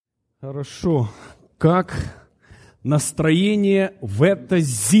Хорошо. Как настроение в это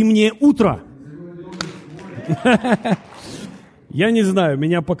зимнее утро? Я не знаю,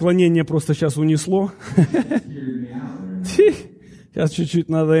 меня поклонение просто сейчас унесло. Сейчас чуть-чуть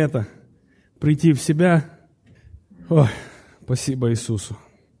надо прийти в себя. Ой, спасибо Иисусу.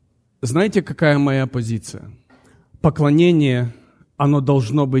 Знаете, какая моя позиция? Поклонение, оно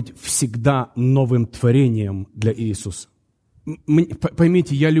должно быть всегда новым творением для Иисуса.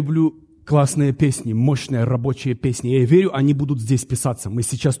 Поймите, я люблю классные песни, мощные рабочие песни. Я верю, они будут здесь писаться. Мы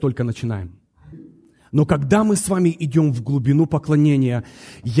сейчас только начинаем. Но когда мы с вами идем в глубину поклонения,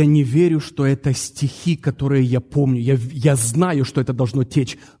 я не верю, что это стихи, которые я помню. Я знаю, что это должно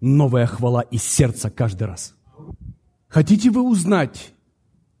течь новая хвала из сердца каждый раз. Хотите вы узнать,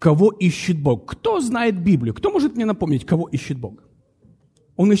 кого ищет Бог? Кто знает Библию? Кто может мне напомнить, кого ищет Бог?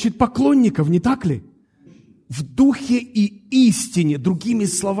 Он ищет поклонников, не так ли? В духе и истине, другими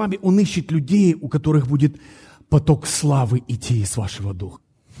словами, Он ищет людей, у которых будет поток славы идти из вашего духа.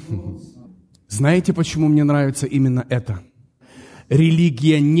 Знаете, почему мне нравится именно это?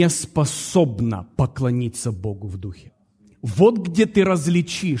 Религия не способна поклониться Богу в духе. Вот где ты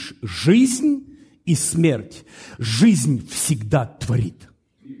различишь жизнь и смерть. Жизнь всегда творит.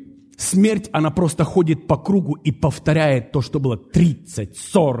 Смерть, она просто ходит по кругу и повторяет то, что было 30,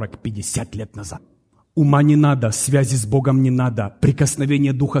 40, 50 лет назад. Ума не надо, связи с Богом не надо,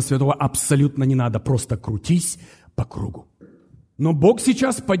 прикосновения Духа Святого абсолютно не надо, просто крутись по кругу. Но Бог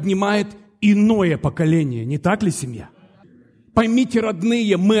сейчас поднимает иное поколение, не так ли, семья? Поймите,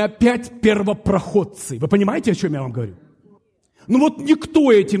 родные, мы опять первопроходцы. Вы понимаете, о чем я вам говорю? Ну вот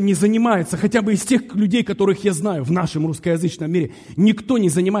никто этим не занимается, хотя бы из тех людей, которых я знаю в нашем русскоязычном мире. Никто не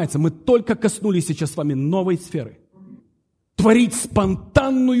занимается, мы только коснулись сейчас с вами новой сферы. Творить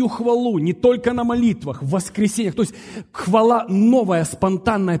спонтанную хвалу, не только на молитвах, в воскресеньях. То есть хвала новая,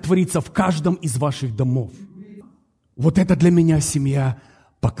 спонтанная творится в каждом из ваших домов. Вот это для меня, семья,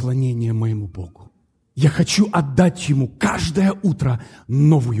 поклонение моему Богу. Я хочу отдать Ему каждое утро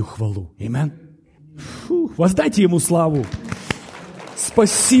новую хвалу. Аминь. Воздайте Ему славу.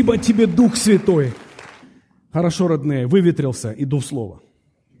 Спасибо Тебе, Дух Святой. Хорошо, родные, выветрился, иду в Слово.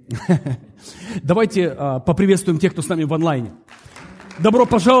 Давайте поприветствуем тех, кто с нами в онлайне. Добро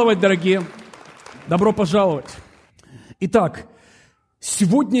пожаловать, дорогие. Добро пожаловать. Итак,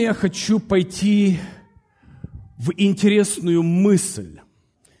 сегодня я хочу пойти в интересную мысль.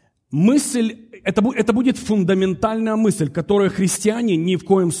 Это будет фундаментальная мысль, которую христиане ни в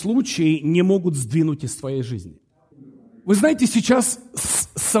коем случае не могут сдвинуть из своей жизни. Вы знаете, сейчас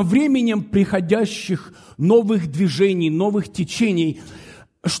со временем приходящих новых движений, новых течений,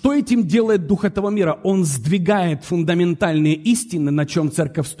 что этим делает дух этого мира? Он сдвигает фундаментальные истины, на чем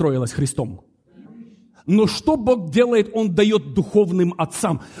церковь строилась Христом. Но что Бог делает? Он дает духовным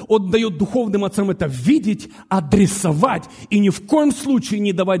отцам. Он дает духовным отцам это видеть, адресовать и ни в коем случае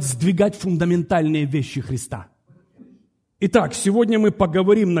не давать сдвигать фундаментальные вещи Христа. Итак, сегодня мы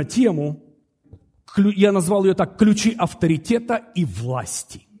поговорим на тему, я назвал ее так, ключи авторитета и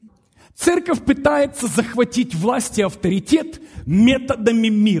власти. Церковь пытается захватить власть и авторитет методами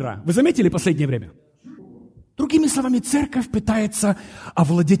мира. Вы заметили в последнее время? Другими словами, церковь пытается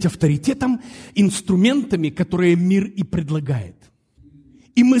овладеть авторитетом инструментами, которые мир и предлагает.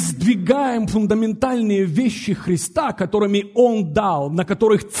 И мы сдвигаем фундаментальные вещи Христа, которыми Он дал, на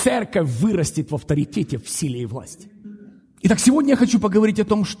которых церковь вырастет в авторитете, в силе и власти. Итак, сегодня я хочу поговорить о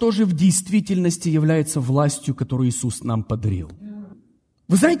том, что же в действительности является властью, которую Иисус нам подарил.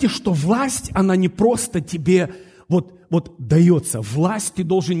 Вы знаете, что власть, она не просто тебе вот дается. Власть, ты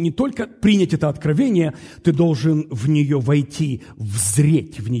должен не только принять это откровение, ты должен в нее войти,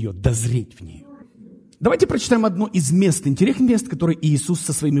 взреть в нее, дозреть в нее. Давайте прочитаем одно из мест, интересных мест, которые Иисус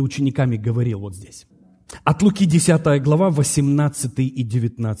со своими учениками говорил вот здесь. От Луки 10 глава, 18 и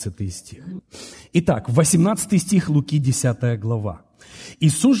 19 стих. Итак, 18 стих Луки 10 глава.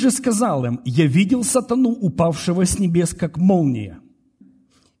 «Иисус же сказал им: я видел сатану, упавшего с небес, как молния.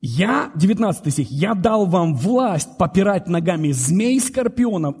 19 стих, я дал вам власть попирать ногами змей и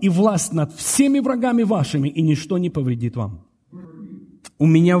скорпионов и власть над всеми врагами вашими, и ничто не повредит вам». У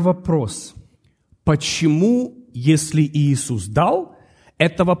меня вопрос. Почему, если Иисус дал,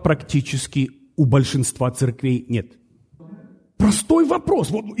 этого практически у большинства церквей нет? Простой вопрос.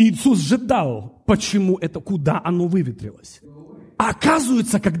 Вот Иисус же дал. Почему это, куда оно выветрилось? А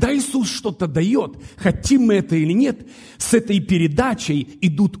оказывается, когда Иисус что-то дает, хотим мы это или нет, с этой передачей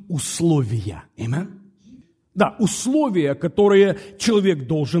идут условия. Аминь? Да, условия, которые человек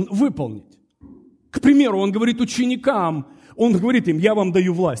должен выполнить. К примеру, он говорит ученикам: Он говорит им, я вам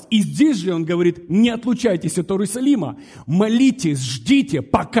даю власть. И здесь же он говорит, не отлучайтесь от Иерусалима, молитесь, ждите,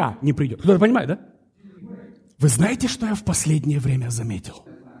 пока не придет. Кто-то понимает, да? Вы знаете, что я в последнее время заметил?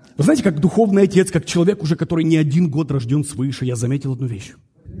 Вы знаете, как духовный отец, как человек уже, который не 1 год рожден свыше, я заметил одну вещь.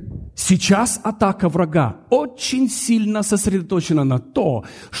 Сейчас атака врага очень сильно сосредоточена на то,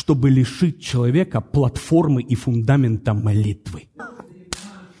 чтобы лишить человека платформы и фундамента молитвы.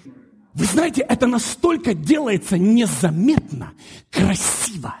 Вы знаете, это настолько делается незаметно,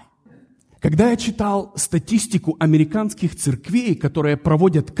 красиво. Когда я читал статистику американских церквей, которые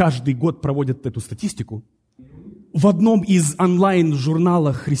каждый год проводят эту статистику, в одном из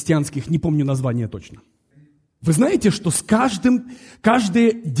онлайн-журналов христианских, не помню название точно, вы знаете, что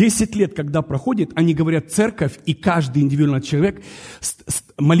каждые 10 лет, когда проходит, они говорят, церковь и каждый индивидуальный человек,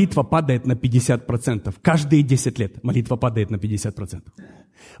 молитва падает на 50%. Каждые 10 лет молитва падает на 50%.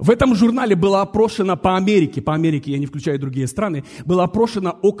 В этом журнале было опрошено по Америке, я не включаю другие страны, было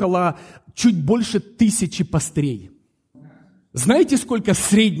опрошено чуть больше 1000 пастырей. Знаете, сколько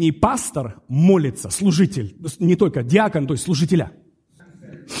средний пастор молится, служитель, не только диакон, то есть служителя?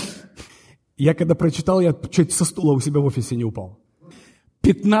 Я когда прочитал, я чуть со стула у себя в офисе не упал.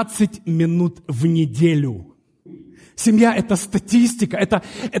 15 минут в неделю. Семья – это статистика,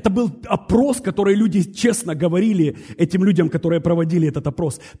 это был опрос, который люди честно говорили этим людям, которые проводили этот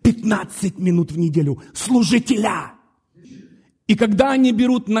опрос. 15 минут в неделю служителя. И когда они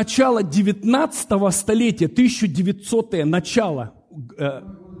берут начало 19 столетия, 1900-е, начало,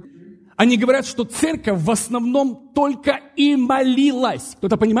 они говорят, что церковь в основном только и молилась.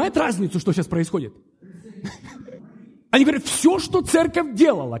 Кто-то понимает разницу, что сейчас происходит? Они говорят, все, что церковь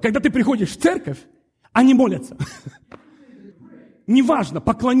делала, когда ты приходишь в церковь, они молятся. Неважно,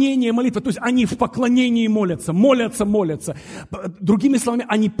 поклонение, молитва. То есть они в поклонении молятся. Другими словами,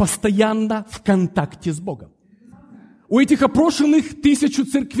 они постоянно в контакте с Богом. У этих опрошенных 1000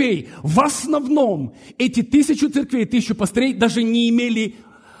 церквей, в основном эти 1000 церквей, 1000 пастырей даже не имели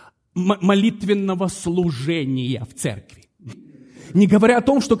молитвенного служения в церкви. Не говоря о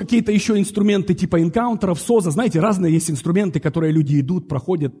том, что какие-то еще инструменты типа энкаунтеров, СОЗа, знаете, разные есть инструменты, которые люди идут,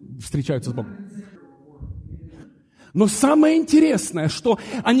 проходят, встречаются с Богом. Но самое интересное, что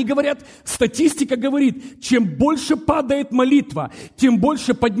они говорят, статистика говорит, чем больше падает молитва, тем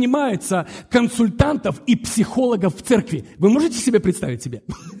больше поднимается консультантов и психологов в церкви. Вы можете себе представить себе?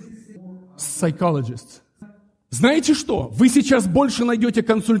 Psychologists. Знаете что? Вы сейчас больше найдете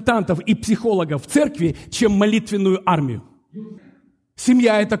консультантов и психологов в церкви, чем молитвенную армию.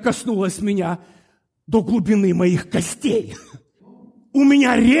 Семья это коснулась меня до глубины моих костей. У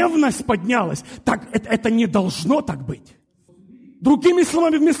меня ревность поднялась. Так, это не должно так быть. Другими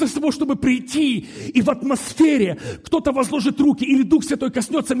словами, вместо того, чтобы прийти и в атмосфере кто-то возложит руки или Дух Святой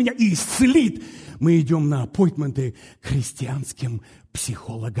коснется меня и исцелит, мы идем на аппоинтменты к христианским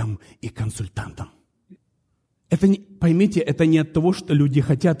психологам и консультантам. Поймите, это не от того, что люди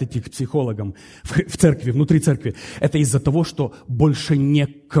хотят идти к психологам в церкви, внутри церкви. Это из-за того, что больше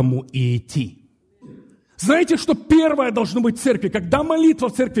некому и идти. Знаете, что первое должно быть в церкви? Когда молитва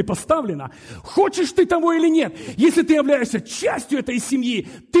в церкви поставлена, хочешь ты того или нет, если ты являешься частью этой семьи,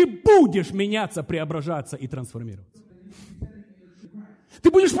 ты будешь меняться, преображаться и трансформироваться.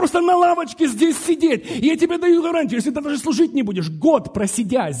 Ты будешь просто на лавочке здесь сидеть. И я тебе даю гарантию, если ты даже служить не будешь, год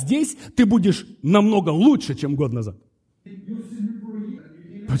просидя здесь, ты будешь намного лучше, чем год назад.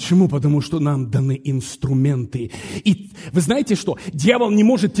 Почему? Потому что нам даны инструменты. И вы знаете что? Дьявол не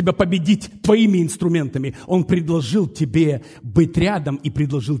может тебя победить твоими инструментами. Он предложил тебе быть рядом и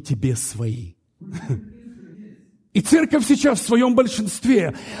предложил тебе свои. И церковь сейчас в своем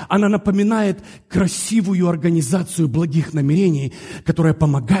большинстве, она напоминает красивую организацию благих намерений, которая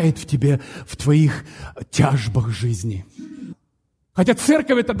помогает тебе в твоих тяжбах жизни. Хотя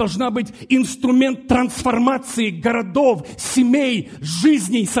церковь это должна быть инструмент трансформации городов, семей,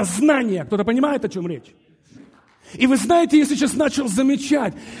 жизней, сознания. Кто-то понимает, о чем речь? И вы знаете, я сейчас начал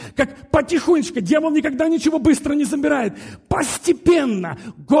замечать, как потихонечку, дьявол никогда ничего быстро не забирает. Постепенно,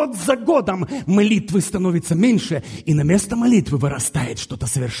 год за годом, молитвы становятся меньше, и на место молитвы вырастает что-то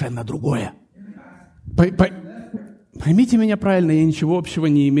совершенно другое. Поймите меня правильно, я ничего общего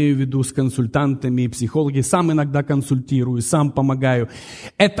не имею в виду с консультантами, психологами. Сам иногда консультирую, сам помогаю.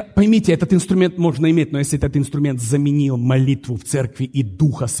 Поймите, этот инструмент можно иметь, но если этот инструмент заменил молитву в церкви и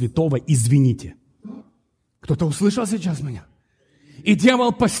Духа Святого, извините. Кто-то услышал сейчас меня? И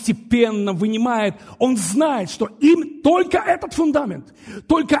дьявол постепенно вынимает, он знает, что им только этот фундамент,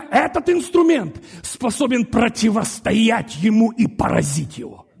 только этот инструмент способен противостоять ему и поразить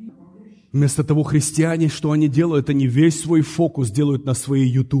его. Вместо того, христиане, что они делают, они весь свой фокус делают на свои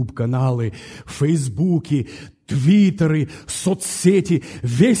YouTube-каналы, Фейсбуке, твиттеры, соцсети,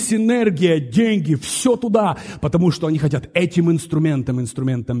 весь энергия, деньги, все туда, потому что они хотят этим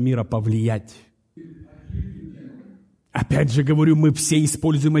инструментом мира повлиять. Опять же говорю, мы все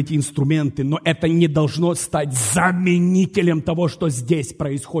используем эти инструменты, но это не должно стать заменителем того, что здесь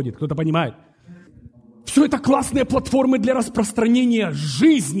происходит. Кто-то понимает? Все это классные платформы для распространения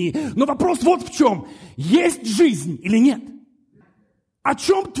жизни. Но вопрос вот в чем. Есть жизнь или нет? О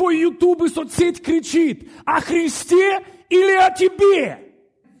чем твой YouTube и соцсеть кричит? О Христе или о тебе?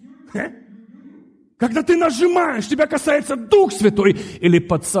 Когда ты нажимаешь, тебя касается Дух Святой, или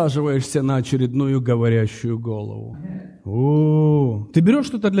подсаживаешься на очередную говорящую голову. Ты берешь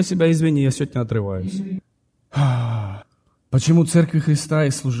что-то для себя, извини, я сегодня отрываюсь. Почему Церковь Христа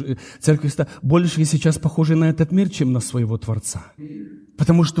больше сейчас похожи на этот мир, чем на своего Творца?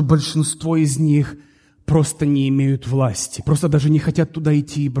 Потому что большинство из них просто не имеют власти, просто даже не хотят туда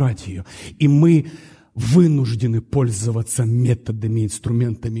идти и брать ее. И мы вынуждены пользоваться методами,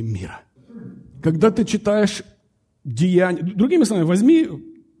 инструментами мира. Когда ты читаешь Деяния, другими словами, возьми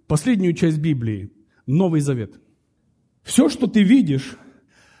последнюю часть Библии, Новый Завет. Все, что ты видишь,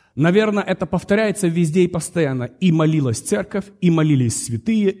 наверное, это повторяется везде и постоянно. И молилась церковь, и молились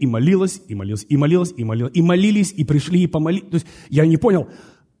святые, и молилась, и молилась, и молилась, и молилась, и молились, и пришли, и помолились. То есть я не понял,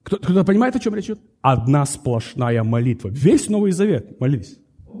 кто-то понимает, о чем речь идет? Одна сплошная молитва. Весь Новый Завет молились.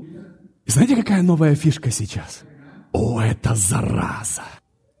 И знаете, какая новая фишка сейчас? Это зараза!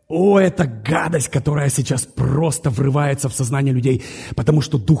 Это гадость, которая сейчас просто врывается в сознание людей, потому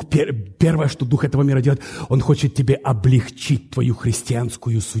что первое, что дух этого мира делает, он хочет тебе облегчить твою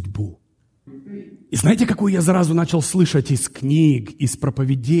христианскую судьбу. И знаете, какую я заразу начал слышать из книг, из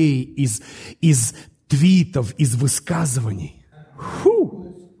проповедей, из твитов, из высказываний?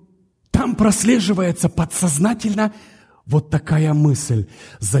 Там прослеживается подсознательно вот такая мысль.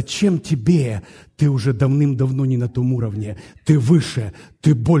 Зачем тебе? Ты уже давным-давно не на том уровне. Ты выше,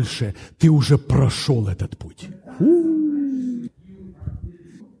 ты больше, ты уже прошел этот путь.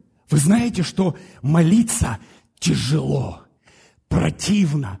 Вы знаете, что молиться тяжело,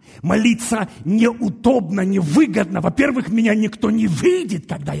 противно, молиться неудобно, невыгодно. Во-первых, меня никто не видит,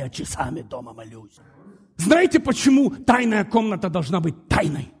 когда я часами дома молюсь. Знаете, почему тайная комната должна быть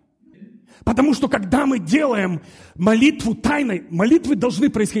тайной? Потому что, когда мы делаем молитву тайной, молитвы должны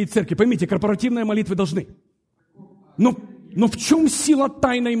происходить в церкви. Поймите, корпоративные молитвы должны. Но в чем сила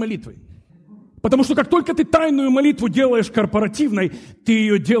тайной молитвы? Потому что, как только ты тайную молитву делаешь корпоративной, ты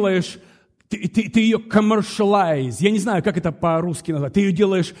ее делаешь, ты ее commercialize. Я не знаю, как это по-русски назвать. Ты ее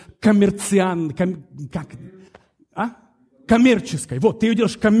делаешь коммерческой. Вот, ты ее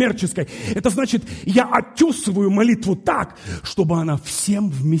делаешь коммерческой. Это значит, я оттесываю молитву так, чтобы она всем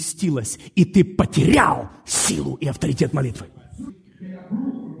вместилась, и ты потерял силу и авторитет молитвы.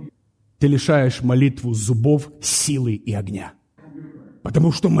 Ты лишаешь молитву зубов, силы и огня.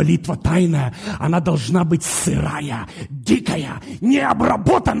 Потому что молитва тайная, она должна быть сырая, дикая,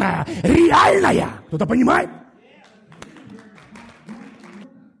 необработанная, реальная. Кто-то понимает?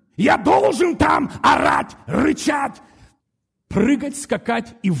 Я должен там орать, рычать, прыгать,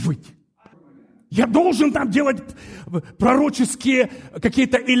 скакать и выть. Я должен там делать пророческие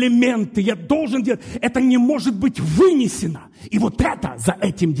какие-то элементы. Я должен делать. Это не может быть вынесено. И вот это, за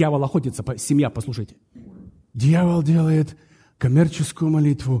этим дьявол охотится. Семья, послушайте. Дьявол делает коммерческую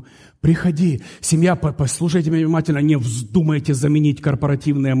молитву. Приходи. Семья, послушайте меня внимательно. Не вздумайте заменить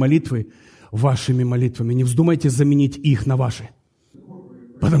корпоративные молитвы вашими молитвами. Не вздумайте заменить их на ваши.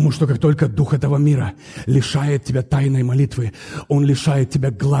 Потому что как только дух этого мира лишает тебя тайной молитвы, он лишает тебя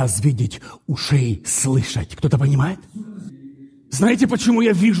глаз видеть, ушей слышать. Кто-то понимает? Знаете, почему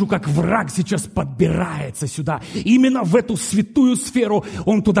я вижу, как враг сейчас подбирается сюда? Именно в эту святую сферу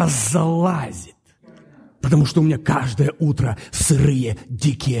он туда залазит. Потому что у меня каждое утро сырые,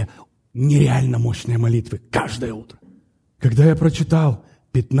 дикие, нереально мощные молитвы. Каждое утро. Когда я прочитал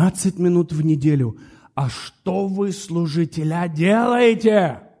 15 минут в неделю, а что вы, служителя,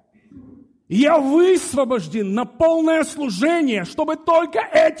 делаете? Я высвобожден на полное служение, чтобы только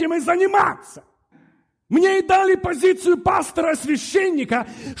этим и заниматься. Мне и дали позицию пастора-священника,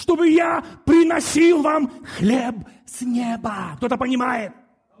 чтобы я приносил вам хлеб с неба. Кто-то понимает?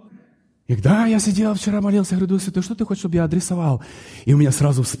 И когда я сидел вчера, молился, говорю: Дух Святой, что ты хочешь, чтобы я адресовал? И у меня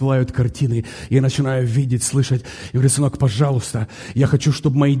сразу всплывают картины. Я начинаю видеть, слышать. И говорю: сынок, пожалуйста, я хочу,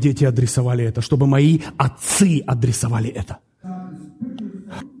 чтобы мои дети адресовали это, чтобы мои отцы адресовали это.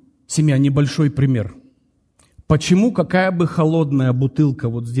 Семья, небольшой пример. Почему какая бы холодная бутылка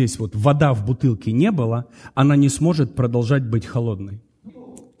вот здесь, вот вода в бутылке не была, она не сможет продолжать быть холодной?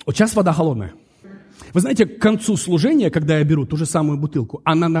 Вот сейчас вода холодная. Вы знаете, к концу служения, когда я беру ту же самую бутылку,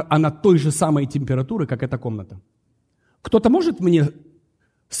 она той же самой температуры, как эта комната. Кто-то может мне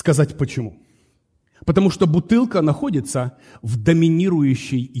сказать почему? Потому что бутылка находится в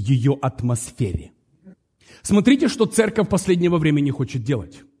доминирующей ее атмосфере. Смотрите, что церковь последнего времени хочет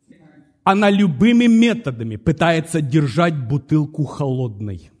делать. Она любыми методами пытается держать бутылку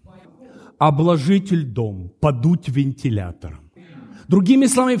холодной. Обложить льдом, подуть вентилятором. Другими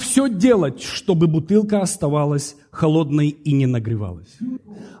словами, все делать, чтобы бутылка оставалась холодной и не нагревалась.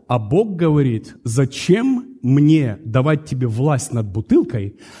 А Бог говорит, зачем мне давать тебе власть над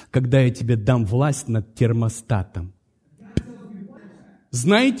бутылкой, когда я тебе дам власть над термостатом?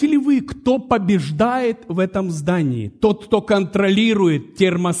 Знаете ли вы, кто побеждает в этом здании? Тот, кто контролирует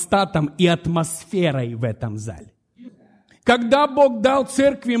термостатом и атмосферой в этом зале. Когда Бог дал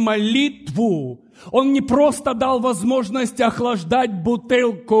церкви молитву, Он не просто дал возможность охлаждать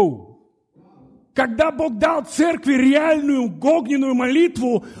бутылку. Когда Бог дал церкви реальную огненную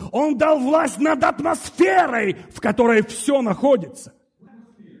молитву, Он дал власть над атмосферой, в которой все находится.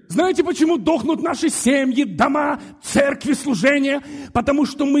 Знаете, почему дохнут наши семьи, дома, церкви, служения? Потому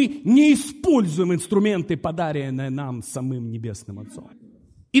что мы не используем инструменты, подаренные нам самым Небесным Отцом.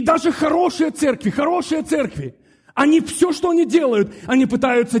 И даже хорошие церкви, они все, что они делают, они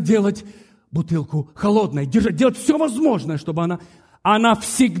пытаются делать бутылку холодной, делать все возможное, чтобы она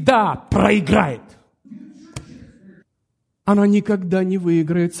всегда проиграет. Она никогда не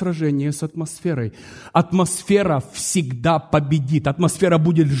выиграет сражение с атмосферой. Атмосфера всегда победит. Атмосфера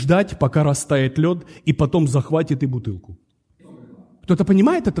будет ждать, пока растает лед, и потом захватит и бутылку. Кто-то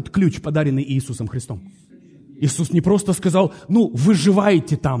понимает этот ключ, подаренный Иисусом Христом? Иисус не просто сказал,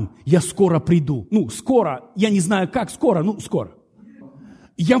 выживайте там, я скоро приду. Скоро, я не знаю как, скоро.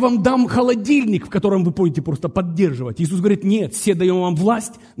 Я вам дам холодильник, в котором вы будете просто поддерживать. Иисус говорит, нет, все даем вам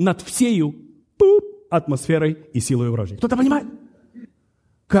власть над всею атмосферой и силой вражьей. Кто-то понимает?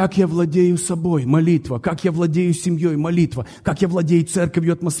 Как я владею собой? Молитва. Как я владею семьей? Молитва. Как я владею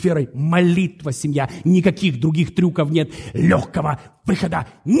церковью, атмосферой? Молитва, семья. Никаких других трюков нет. Легкого выхода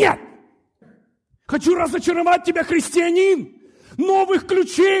нет. Хочу разочаровать тебя, христианин. Новых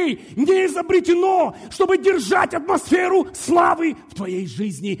ключей не изобретено, чтобы держать атмосферу славы в твоей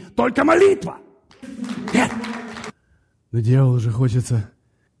жизни. Только молитва. Нет. Но дьяволу же хочется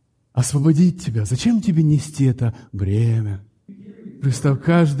освободить тебя. Зачем тебе нести это бремя? Представь,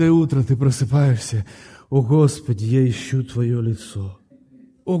 каждое утро ты просыпаешься. О, Господи, я ищу Твое лицо.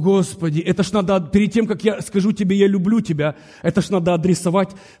 О, Господи, это ж надо, перед тем, как я скажу тебе, я люблю тебя, это ж надо адресовать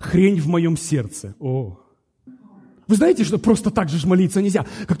хрень в моем сердце. О. Вы знаете, что просто так же молиться нельзя.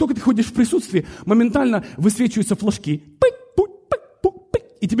 Как только ты ходишь в присутствии, моментально высвечиваются флажки.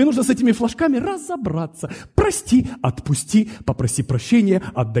 И тебе нужно с этими флажками разобраться. Прости, отпусти, попроси прощения,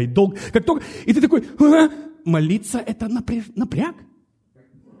 отдай долг. И ты такой, молиться это напряг.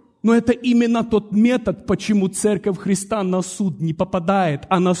 Но это именно тот метод, почему Церковь Христа на суд не попадает.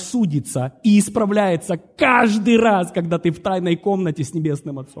 Она судится и исправляется каждый раз, когда ты в тайной комнате с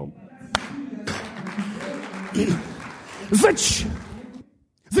Небесным Отцом.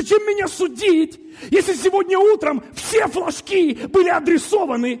 Зачем меня судить, если сегодня утром все флажки были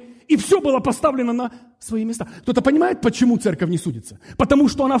адресованы и все было поставлено на свои места? Кто-то понимает, почему церковь не судится? Потому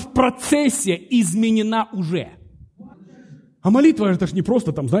что она в процессе изменена уже. А молитва, это же не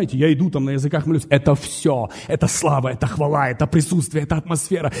просто там, знаете, я иду там на языках молюсь. Это все. Это слава, это хвала, это присутствие, это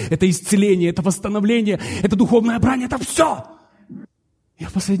атмосфера, это исцеление, это восстановление, это духовное брань, это все. Я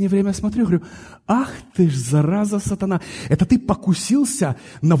в последнее время смотрю, говорю, ах ты ж, зараза, сатана, это ты покусился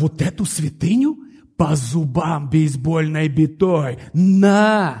на вот эту святыню по зубам бейсбольной битой?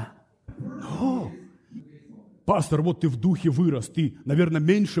 На! О! Пастор, вот ты в духе вырос, ты, наверное,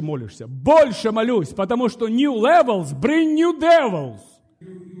 меньше молишься. Больше молюсь, потому что new levels bring new devils.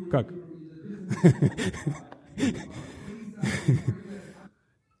 Как?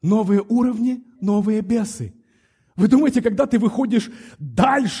 Новые уровни, новые бесы. Вы думаете, когда ты выходишь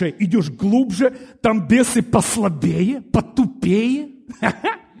дальше, идешь глубже, там бесы послабее, потупее?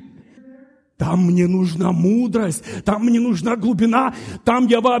 Там мне нужна мудрость, там мне нужна глубина, там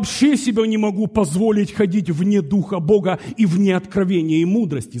я вообще себе не могу позволить ходить вне Духа Бога и вне откровения и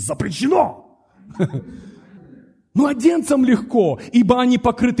мудрости. Запрещено! Младенцам легко, ибо они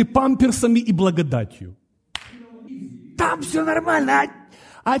покрыты памперсами и благодатью. Там все нормально.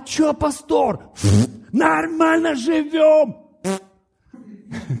 А чё, пастор? Нормально живем.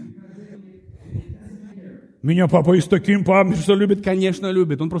 Меня папа и с таким памперсом любит. Конечно,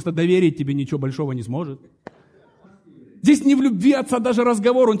 любит. Он просто доверить тебе ничего большого не сможет. Здесь не в любви отца даже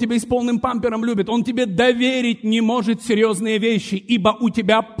разговор. Он тебя и с полным пампером любит. Он тебе доверить не может серьезные вещи, ибо у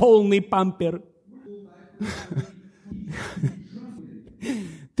тебя полный пампер.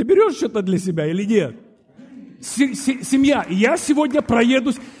 Ты берешь что-то для себя или нет? Семья, я сегодня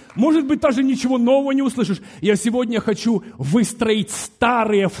проедусь, может быть, даже ничего нового не услышишь. Я сегодня хочу выстроить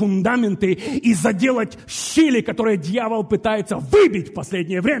старые фундаменты и заделать щели, которые дьявол пытается выбить в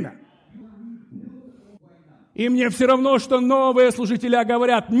последнее время. И мне все равно, что новые служители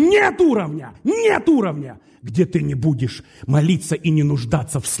говорят, нет уровня, где ты не будешь молиться и не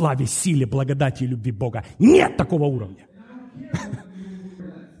нуждаться в славе, силе, благодати и любви Бога. Нет такого уровня.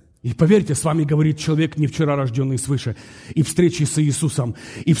 И поверьте, с вами говорит человек, не вчера рожденный свыше. И встречи с Иисусом,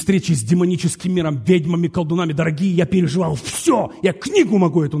 и встречи с демоническим миром, ведьмами, колдунами. Дорогие, я переживал все. Я книгу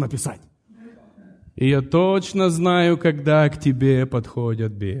могу эту написать. И я точно знаю, когда к тебе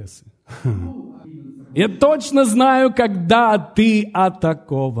подходят бесы. Я точно знаю, когда ты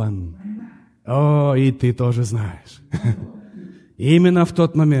атакован. О, и ты тоже знаешь. Именно в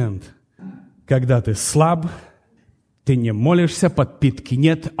тот момент, когда ты слаб, ты не молишься, подпитки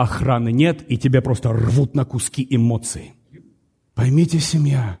нет, охраны нет, и тебя просто рвут на куски эмоции. Поймите,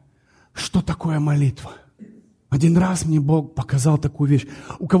 семья, что такое молитва? Один раз мне Бог показал такую вещь.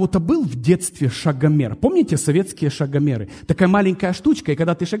 У кого-то был в детстве шагомер. Помните советские шагомеры? Такая маленькая штучка, и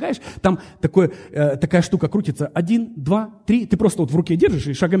когда ты шагаешь, там такая штука крутится. 1, 2, 3. Ты просто вот в руке держишь,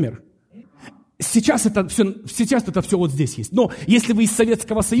 и шагомер. Сейчас это все вот здесь есть. Но если вы из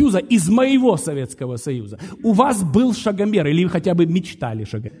Советского Союза, из моего Советского Союза, у вас был шагомер, или вы хотя бы мечтали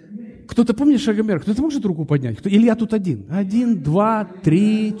шагомер. Кто-то помнит шагомер? Кто-то может руку поднять? Или я тут один? 1, 2,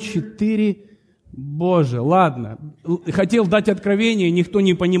 3, 4. Боже, ладно. Хотел дать откровение, никто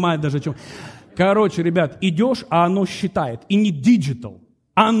не понимает даже о чем. Короче, ребят, идешь, а оно считает. И не digital,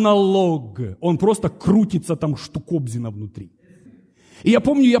 аналог. Он просто крутится там штукобзина внутри. И я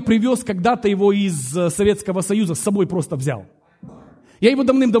помню, я привез когда-то его из Советского Союза, с собой просто взял. Я его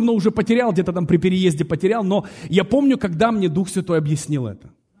давным-давно уже потерял, где-то там при переезде потерял, но я помню, когда мне Дух Святой объяснил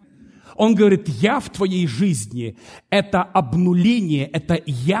это. Он говорит, я в твоей жизни – это обнуление, это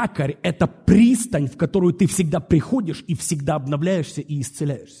якорь, это пристань, в которую ты всегда приходишь и всегда обновляешься и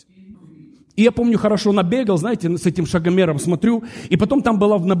исцеляешься. И я помню, хорошо набегал, знаете, с этим шагомером смотрю, и потом там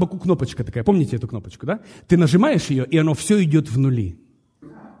была на боку кнопочка такая, помните эту кнопочку, да? Ты нажимаешь ее, и оно все идет в нули.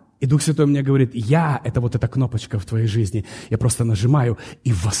 И Дух Святой мне говорит, это вот эта кнопочка в твоей жизни. Я просто нажимаю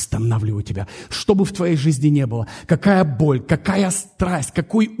и восстанавливаю тебя. Что бы в твоей жизни не было, какая боль, какая страсть,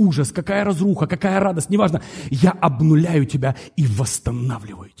 какой ужас, какая разруха, какая радость, неважно. Я обнуляю тебя и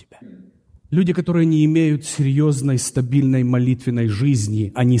восстанавливаю тебя. Люди, которые не имеют серьезной, стабильной молитвенной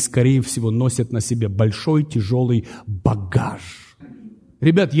жизни, они, скорее всего, носят на себе большой, тяжелый багаж.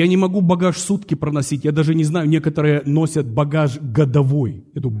 Ребят, я не могу багаж сутки проносить. Я даже не знаю, некоторые носят багаж годовой.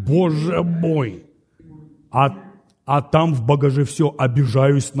 Это, боже мой. А там в багаже все,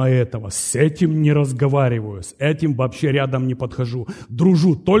 обижаюсь на этого. С этим не разговариваю, с этим вообще рядом не подхожу.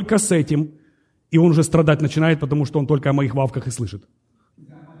 Дружу только с этим. И он уже страдать начинает, потому что он только о моих вавках и слышит.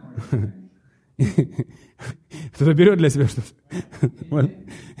 Кто-то берет для себя что-то?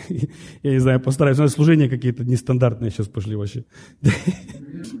 Я не знаю, постараюсь. У нас служения какие-то нестандартные сейчас пошли вообще.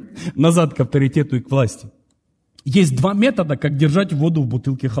 Назад к авторитету и к власти. Есть 2 метода, как держать воду в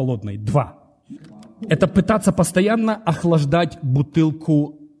бутылке холодной. 2. Это пытаться постоянно охлаждать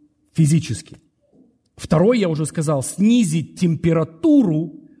бутылку физически. 2, я уже сказал, снизить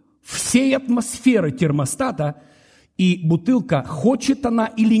температуру всей атмосферы термостата, и бутылка, хочет она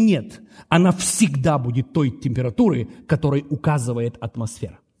или нет, она всегда будет той температуры, которой указывает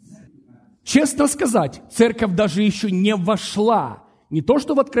атмосфера. Честно сказать, церковь даже еще не вошла не то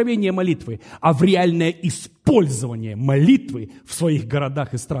что в откровение молитвы, а в реальное использование молитвы в своих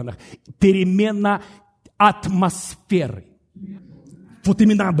городах и странах. Перемена атмосферы. Вот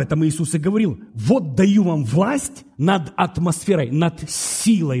именно об этом Иисус и говорил. Вот даю вам власть над атмосферой, над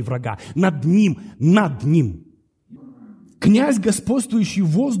силой врага, над ним. Князь, господствующий в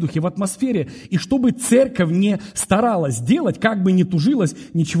воздухе, в атмосфере. И чтобы церковь не старалась делать, как бы ни тужилась,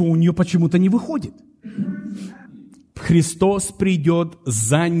 ничего у нее почему-то не выходит. Христос придет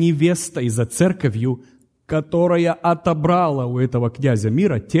за невестой, за церковью, которая отобрала у этого князя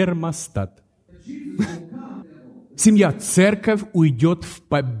мира термостат. Семья, церковь уйдет в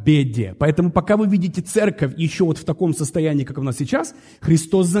победе. Поэтому пока вы видите церковь еще вот в таком состоянии, как у нас сейчас,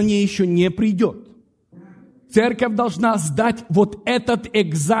 Христос за ней еще не придет. Церковь должна сдать вот этот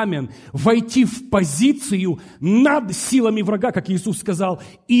экзамен, войти в позицию над силами врага, как Иисус сказал,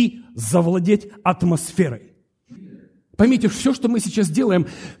 и завладеть атмосферой. Поймите, все, что мы сейчас делаем,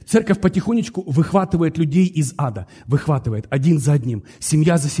 церковь потихонечку выхватывает людей из ада. Выхватывает один за одним,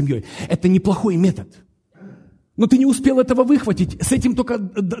 семья за семьей. Это неплохой метод. Но ты не успел этого выхватить, с этим только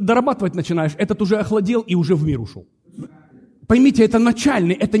дорабатывать начинаешь. Этот уже охладел и уже в мир ушел. Поймите, это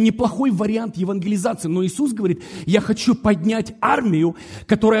начальный, это неплохой вариант евангелизации. Но Иисус говорит, я хочу поднять армию,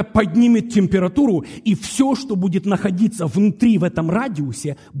 которая поднимет температуру, и все, что будет находиться внутри в этом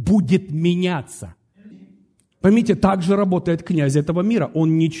радиусе, будет меняться. Поймите, так же работает князь этого мира.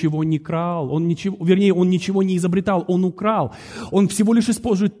 Он ничего не крал, он ничего не изобретал, он украл. Он всего лишь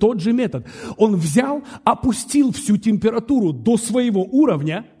использует тот же метод. Он взял, опустил всю температуру до своего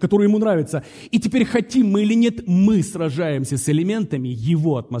уровня, который ему нравится, и теперь, хотим мы или нет, мы сражаемся с элементами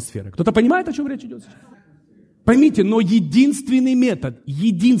его атмосферы. Кто-то понимает, о чем речь идет? Поймите, но единственный метод,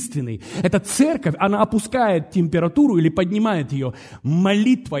 это церковь, она опускает температуру или поднимает ее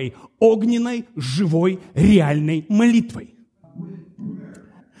молитвой, огненной, живой, реальной молитвой.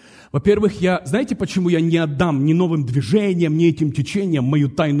 Во-первых, знаете, почему я не отдам ни новым движениям, ни этим течениям мою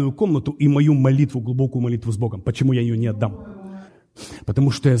тайную комнату и мою молитву, глубокую молитву с Богом? Почему я ее не отдам?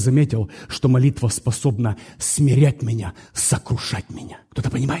 Потому что я заметил, что молитва способна смирять меня, сокрушать меня. Кто-то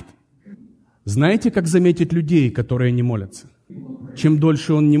понимает? Знаете, как заметить людей, которые не молятся? Чем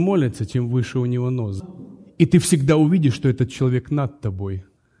дольше он не молится, тем выше у него нос. И ты всегда увидишь, что этот человек над тобой.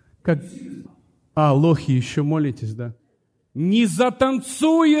 Лохи, еще молитесь, да? Не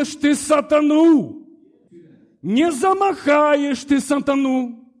затанцуешь ты сатану, не замахаешь ты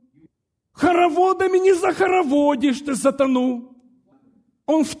сатану, хороводами не захороводишь ты сатану.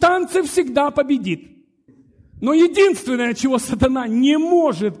 Он в танце всегда победит. Но единственное, чего сатана не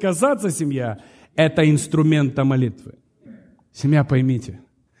может касаться, семья, это инструмента молитвы. Семья, поймите,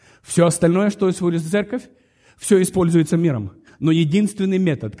 все остальное, что используется церковь, все используется миром. Но единственный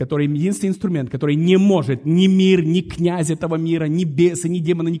инструмент, который не может ни мир, ни князь этого мира, ни бесы, ни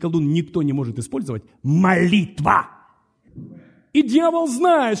демоны, ни колдун, никто не может использовать – молитва. И дьявол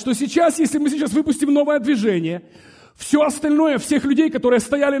знает, что сейчас, если мы сейчас выпустим новое движение – все остальное, всех людей, которые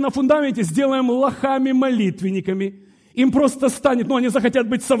стояли на фундаменте, сделаем лохами-молитвенниками. Им просто станет, они захотят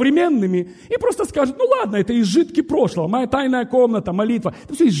быть современными и просто скажут, ладно, это изжитки прошлого, моя тайная комната, молитва,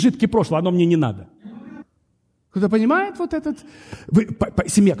 это все изжитки прошлого, оно мне не надо. Кто-то понимает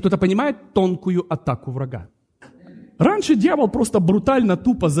семья, кто-то понимает тонкую атаку врага? Раньше дьявол просто брутально,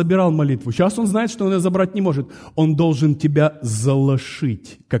 тупо забирал молитву. Сейчас он знает, что он ее забрать не может. Он должен тебя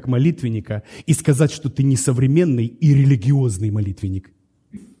залошить, как молитвенника, и сказать, что ты не современный и религиозный молитвенник.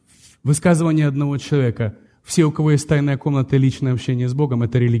 Высказывание одного человека. Все, у кого есть тайная комната и личное общение с Богом,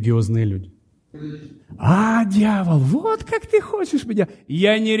 это религиозные люди. Дьявол, вот как ты хочешь меня.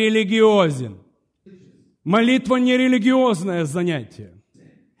 Я не религиозен. Молитва не религиозное занятие.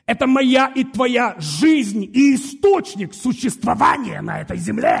 Это моя и твоя жизнь и источник существования на этой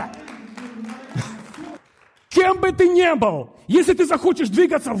земле. Кем бы ты ни был, если ты захочешь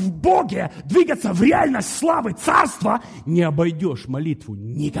двигаться в Боге, двигаться в реальность славы Царства, не обойдешь молитву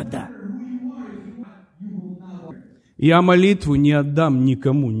никогда. Я молитву не отдам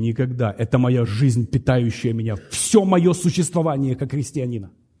никому никогда. Это моя жизнь, питающая меня, все мое существование как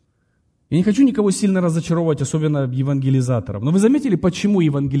христианина. Я не хочу никого сильно разочаровывать, особенно евангелизаторов. Но вы заметили, почему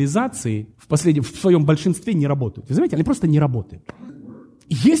евангелизации в своем большинстве не работают? Вы заметили, они просто не работают.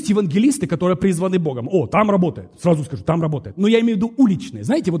 Есть евангелисты, которые призваны Богом. Там работает. Сразу скажу, там работает. Но я имею в виду уличные.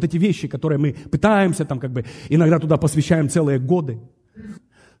 Знаете, вот эти вещи, которые мы пытаемся, иногда туда посвящаем целые годы.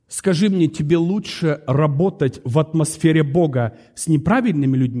 Скажи мне, тебе лучше работать в атмосфере Бога с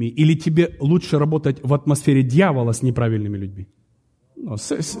неправильными людьми или тебе лучше работать в атмосфере дьявола с неправильными людьми?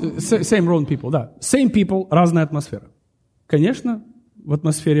 Same wrong people, да. Same people, разная атмосфера. Конечно, в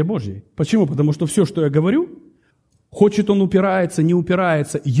атмосфере Божьей. Почему? Потому что все, что я говорю, хочет он упирается, не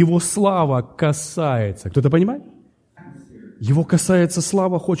упирается, его слава касается. Кто-то понимает? Его касается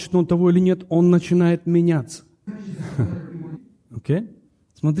слава, хочет он того или нет, он начинает меняться. Окей?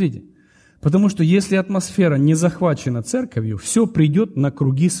 Смотрите. Потому что если атмосфера не захвачена церковью, все придет на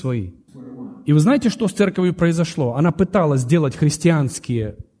круги свои. И вы знаете, что с церковью произошло? Она пыталась делать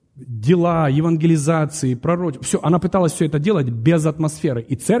христианские дела, евангелизации, пророчества. Все, она пыталась все это делать без атмосферы.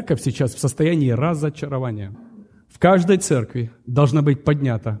 И церковь сейчас в состоянии разочарования. В каждой церкви должна быть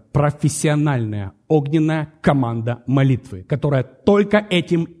поднята профессиональная огненная команда молитвы, которая только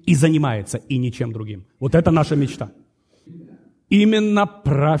этим и занимается, и ничем другим. Вот это наша мечта. Именно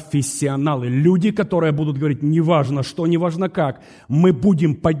профессионалы, люди, которые будут говорить, неважно что, неважно как, мы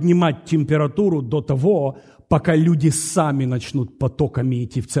будем поднимать температуру до того, пока люди сами начнут потоками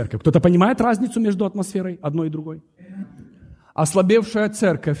идти в церковь. Кто-то понимает разницу между атмосферой одной и другой? Ослабевшая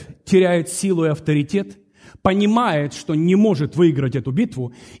церковь теряет силу и авторитет, понимает, что не может выиграть эту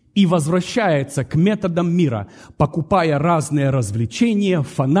битву, и возвращается к методам мира, покупая разные развлечения,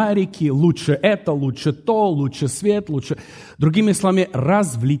 фонарики, лучше это, лучше то, лучше свет, лучше... Другими словами,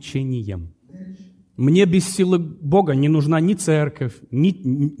 развлечением. Мне без силы Бога не нужна ни церковь, мне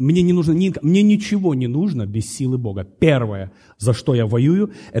ничего не нужно без силы Бога. Первое, за что я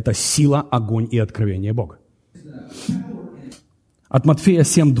воюю, это сила, огонь и откровение Бога. От Матфея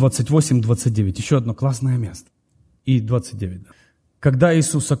 7, 28, 29. Еще одно классное место. И 29. Когда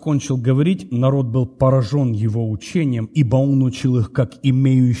Иисус окончил говорить, народ был поражен Его учением, ибо Он учил их как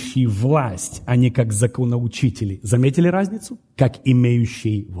имеющий власть, а не как законоучители. Заметили разницу? Как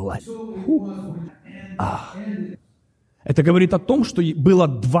имеющий власть. Это говорит о том, что было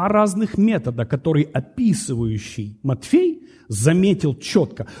два разных метода, которые описывающий Матфей заметил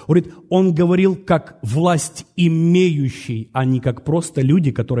четко. Он говорил как власть имеющий, а не как просто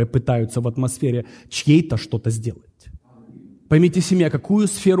люди, которые пытаются в атмосфере чьей-то что-то сделать. Поймите, семья, какую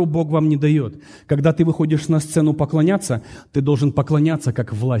сферу Бог вам не дает. Когда ты выходишь на сцену поклоняться, ты должен поклоняться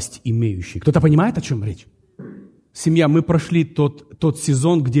как власть имеющий. Кто-то понимает, о чем речь? Семья, мы прошли тот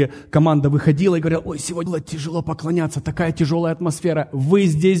сезон, где команда выходила и говорила: ой, сегодня было тяжело поклоняться, такая тяжелая атмосфера. Вы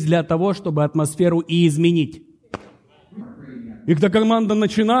здесь для того, чтобы атмосферу и изменить. И когда команда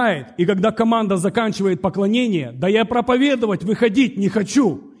начинает, и когда команда заканчивает поклонение, да я проповедовать, выходить не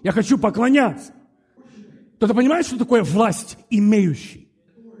хочу, я хочу поклоняться. Кто-то понимает, что такое власть имеющий?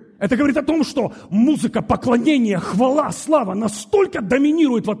 Это говорит о том, что музыка, поклонение, хвала, слава настолько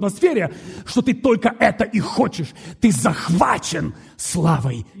доминирует в атмосфере, что ты только это и хочешь. Ты захвачен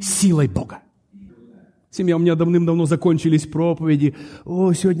славой, силой Бога. Семья, у меня давным-давно закончились проповеди.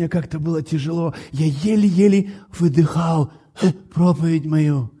 О, сегодня как-то было тяжело. Я еле-еле выдыхал проповедь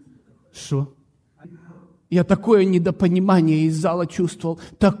мою. Что? Я такое недопонимание из зала чувствовал,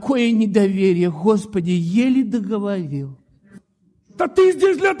 такое недоверие. Господи, еле договорил. Да ты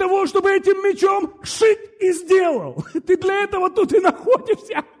здесь для того, чтобы этим мечом шить и сделал. Ты для этого тут и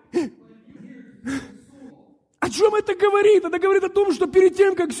находишься. О чем это говорит? Это говорит о том, что перед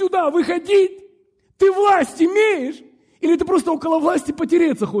тем, как сюда выходить, ты власть имеешь, или ты просто около власти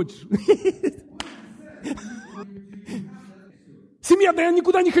потереться хочешь? Семья, да я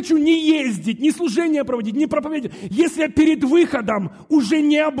никуда не хочу ни ездить, ни служения проводить, ни проповедовать, если я перед выходом уже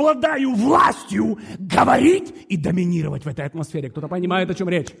не обладаю властью говорить и доминировать в этой атмосфере. Кто-то понимает, о чем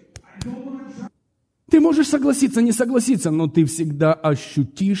речь? Ты можешь согласиться, не согласиться, но ты всегда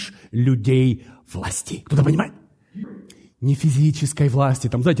ощутишь людей власти. Кто-то понимает? Не физической власти,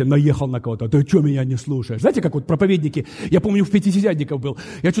 там, знаете, наехал на кого-то, ты что меня не слушаешь? Знаете, как вот проповедники, я помню, в пятидесятников был,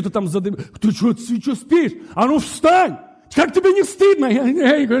 я что-то там ты что спишь? А ну встань! Как тебе не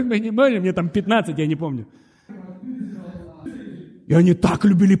стыдно? Мне там 15, я не помню. И они так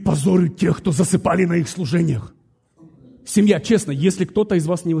любили позорить тех, кто засыпали на их служениях. Семья, честно, если кто-то из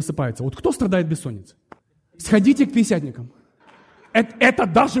вас не высыпается, вот кто страдает бессонницей? Сходите к пятидесятникам. Это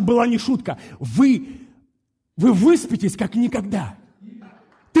даже была не шутка. Вы выспитесь как никогда.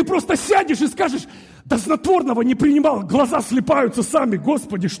 Ты просто сядешь и скажешь: да снотворного не принимал, глаза слипаются сами,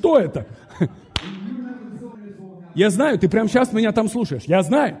 Господи, что это? Я знаю, ты прямо сейчас меня там слушаешь. Я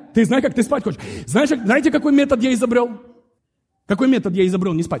знаю. Ты знаешь, как ты спать хочешь. Знаете, какой метод я изобрел? Какой метод я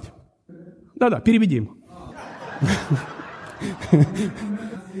изобрел не спать? Да-да, переведи им.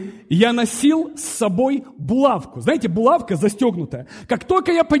 Я носил с собой булавку. Знаете, булавка застегнутая. Как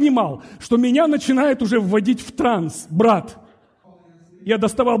только я понимал, что меня начинает уже вводить в транс, брат, я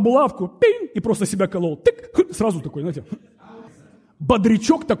доставал булавку, пинь, и просто себя колол. Тык, сразу такой, знаете,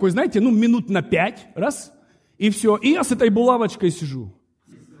 бодрячок такой, знаете, минут на 5, раз, и все. И я с этой булавочкой сижу.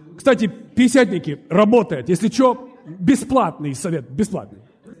 Кстати, пятидесятники, работает. Если что, бесплатный совет, бесплатный.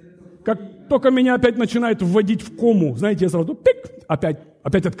 Как только меня опять начинает вводить в кому, знаете, я сразу, пик,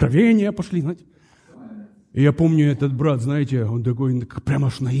 опять откровения пошли, знаете. И я помню, этот брат, знаете, он такой, прямо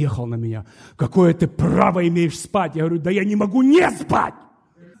аж наехал на меня. Какое ты право имеешь спать? Я говорю, да я не могу не спать.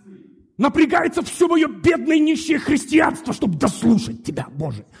 Напрягается все мое бедное нищее христианство, чтобы дослушать тебя,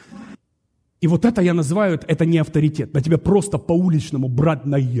 Боже. И вот это я называю, это не авторитет. На тебя просто по-уличному брат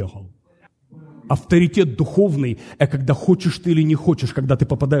наехал. Авторитет духовный, когда хочешь ты или не хочешь, когда ты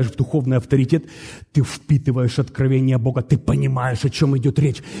попадаешь в духовный авторитет, ты впитываешь откровение Бога, ты понимаешь, о чем идет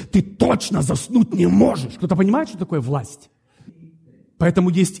речь. Ты точно заснуть не можешь. Кто-то понимает, что такое власть?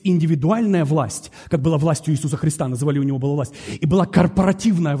 Поэтому есть индивидуальная власть, как была власть у Иисуса Христа, называли у него была власть. И была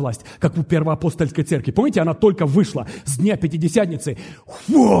корпоративная власть, как у Первоапостольской церкви. Помните, она только вышла с дня Пятидесятницы,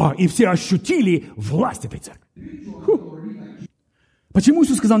 и все ощутили власть этой церкви. Почему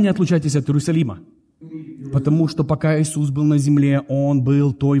Иисус сказал, не отлучайтесь от Иерусалима? Потому что пока Иисус был на земле, Он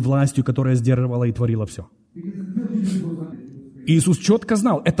был той властью, которая сдерживала и творила все. Иисус четко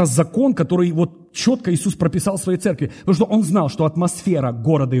знал, это закон, который вот четко Иисус прописал в своей церкви, потому что Он знал, что атмосфера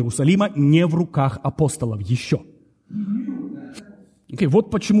города Иерусалима не в руках апостолов еще.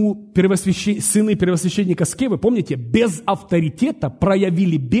 Вот почему сыны первосвященника Скевы, помните, без авторитета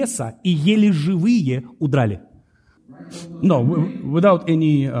проявили беса и еле живые удрали. No, without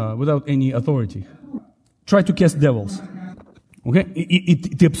any authority. Try to cast devils. Okay? И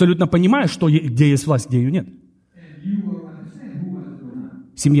ты абсолютно понимаешь, что где есть власть, где ее нет.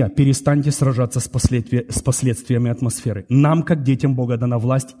 Семья, перестаньте сражаться с последствиями атмосферы. Нам, как детям Бога, дана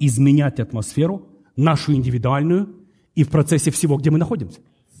власть изменять атмосферу, нашу индивидуальную, и в процессе всего, где мы находимся.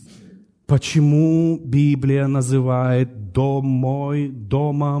 Почему Библия называет дом мой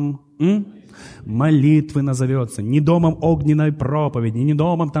домом молитвы назовется? Не домом огненной проповеди, не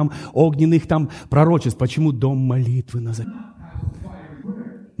домом там огненных там пророчеств. Почему дом молитвы назовется?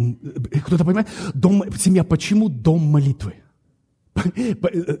 Кто-то понимает? Семья, почему дом молитвы?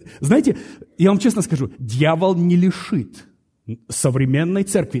 Знаете, я вам честно скажу, дьявол не лишит современной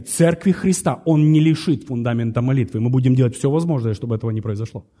церкви Христа, он не лишит фундамента молитвы. Мы будем делать все возможное, чтобы этого не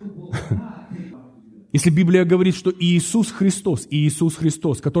произошло. Если Библия говорит, что Иисус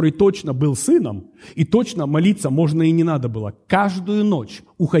Христос, который точно был сыном, и точно молиться можно и не надо было, каждую ночь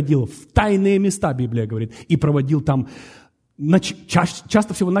уходил в тайные места, Библия говорит, и проводил там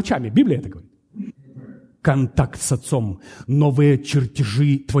часто всего ночами. Библия это говорит. Контакт с Отцом, новые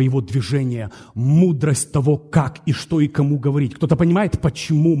чертежи твоего движения, мудрость того, как и что и кому говорить. Кто-то понимает,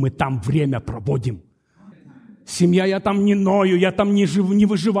 почему мы там время проводим? Семья, я там не ною, я там не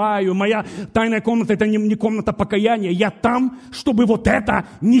выживаю, моя тайная комната – это не комната покаяния. Я там, чтобы вот это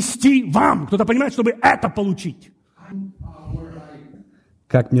нести вам. Кто-то понимает, чтобы это получить.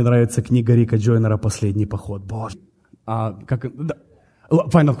 Как мне нравится книга Рика Джойнера «Последний поход». Боже.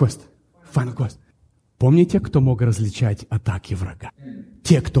 Final Quest. Помните, кто мог различать атаки врага?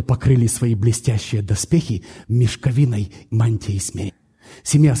 Те, кто покрыли свои блестящие доспехи мешковиной мантии смерти.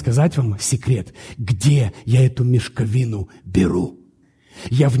 Семья, сказать вам секрет, где я эту мешковину беру?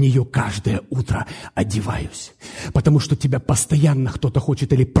 Я в нее каждое утро одеваюсь, потому что тебя постоянно кто-то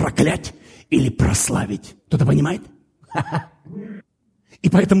хочет или проклять, или прославить. Кто-то понимает? И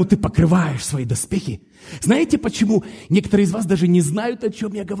поэтому ты покрываешь свои доспехи. Знаете, почему некоторые из вас даже не знают, о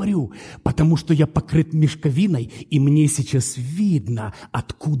чем я говорю? Потому что я покрыт мешковиной, и мне сейчас видно,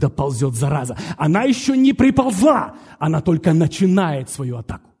 откуда ползет зараза. Она еще не приползла, она только начинает свою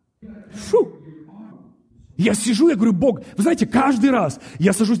атаку. Фу! Я сижу, я говорю, Бог, вы знаете, каждый раз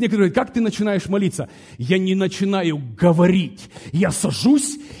я сажусь, некоторые говорят, как ты начинаешь молиться? Я не начинаю говорить. Я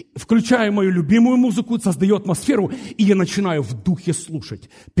сажусь, включаю мою любимую музыку, создаю атмосферу, и я начинаю в духе слушать.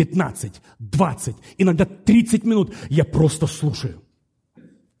 15, 20, иногда 30 минут я просто слушаю.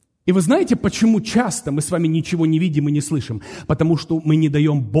 И вы знаете, почему часто мы с вами ничего не видим и не слышим? Потому что мы не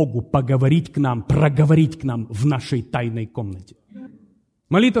даем Богу поговорить к нам, проговорить к нам в нашей тайной комнате.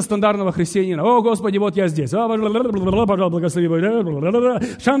 Молитва стандартного христианина. О, Господи, вот я здесь. Пожалуйста, благослови.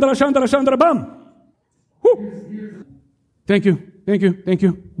 Шандра, бам! Thank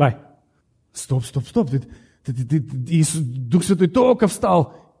you. Bye. Стоп. Дух Святой только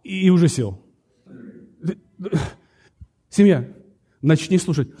встал и уже сел. Семья, начни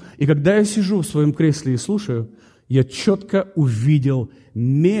слушать. И когда я сижу в своем кресле и слушаю, я четко увидел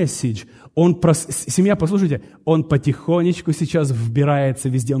месседж. Семья, послушайте, он потихонечку сейчас вбирается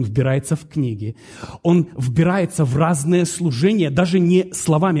везде, он вбирается в книги, он вбирается в разные служения, даже не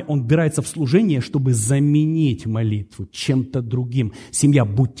словами, он вбирается в служение, чтобы заменить молитву чем-то другим. Семья,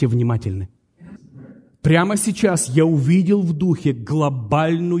 будьте внимательны. Прямо сейчас я увидел в духе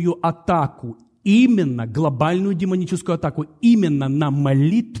глобальную атаку, именно глобальную демоническую атаку, именно на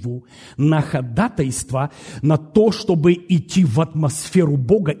молитву, на ходатайство, на то, чтобы идти в атмосферу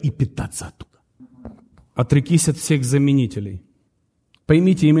Бога и питаться оттуда. Отрекись от всех заменителей.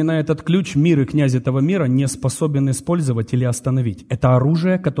 Поймите, именно этот ключ мир и князь этого мира не способен использовать или остановить. Это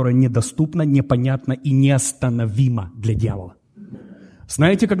оружие, которое недоступно, непонятно и неостановимо для дьявола.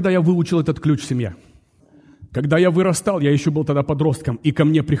 Знаете, когда я выучил этот ключ, семья? Когда я вырастал, я еще был тогда подростком, и ко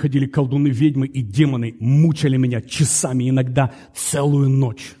мне приходили колдуны, ведьмы и демоны, мучили меня часами, иногда целую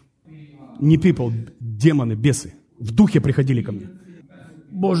ночь. Не people, демоны, бесы, в духе приходили ко мне.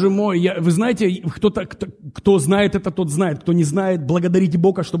 Боже мой, вы знаете, кто знает это, тот знает, кто не знает, благодарите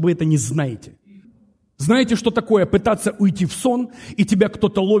Бога, что вы это не знаете. Знаете, что такое пытаться уйти в сон, и тебя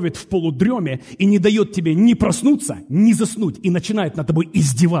кто-то ловит в полудреме и не дает тебе ни проснуться, ни заснуть, и начинает над тобой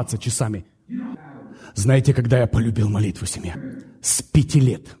издеваться часами. Знаете, когда я полюбил молитву, семья? С 5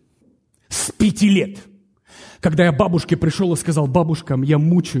 лет. С 5 лет. Когда я бабушке пришел и сказал: бабушка, я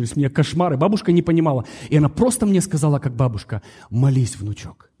мучаюсь, мне кошмары. Бабушка не понимала. И она просто мне сказала, как бабушка: молись,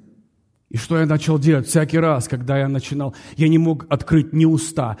 внучок. И что я начал делать? Всякий раз, когда я начинал, я не мог открыть ни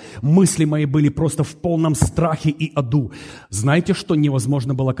уста. Мысли мои были просто в полном страхе и аду. Знаете, что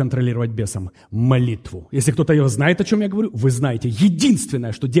невозможно было контролировать бесом? Молитву. Если кто-то его знает, о чем я говорю, вы знаете.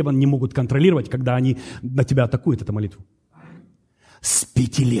 Единственное, что демоны не могут контролировать, когда они на тебя атакуют, это молитву. С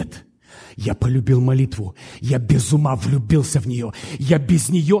 5 лет я полюбил молитву. Я без ума влюбился в нее. Я без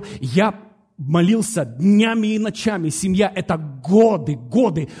нее, молился днями и ночами. Семья — это годы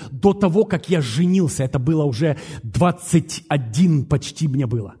до того, как я женился. Это было уже 21 почти мне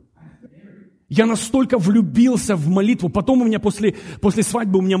было. Я настолько влюбился в молитву. Потом у меня после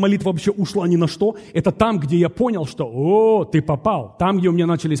свадьбы у меня молитва вообще ушла ни на что. Это там, где я понял, что ты попал. Там, где у меня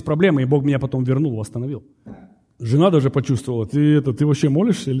начались проблемы, и Бог меня потом вернул, восстановил. Жена даже почувствовала: ты вообще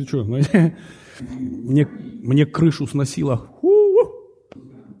молишься или что? Мне крышу сносило.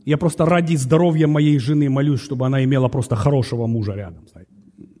 Я просто ради здоровья моей жены молюсь, чтобы она имела просто хорошего мужа рядом.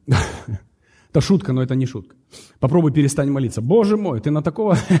 Это шутка, но это не шутка. Попробуй перестань молиться. Боже мой, ты на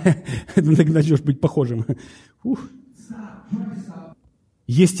такого начнешь быть похожим.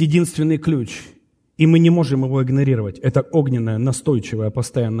 Есть единственный ключ, и мы не можем его игнорировать. Это огненная, настойчивая,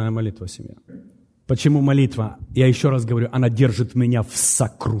 постоянная молитва, семья. Почему молитва? Я еще раз говорю, она держит меня в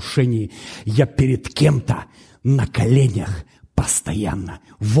сокрушении. Я перед кем-то на коленях постоянно.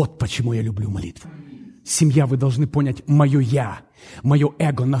 Вот почему я люблю молитву. Семья, вы должны понять, мое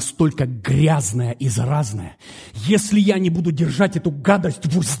эго настолько грязное и заразное. Если я не буду держать эту гадость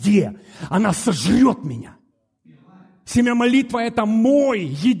в узде, она сожрет меня. Семья, молитва — это мой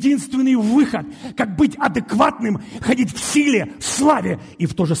единственный выход, как быть адекватным, ходить в силе, в славе и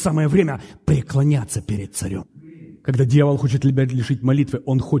в то же самое время преклоняться перед царем. Когда дьявол хочет тебя лишить молитвы,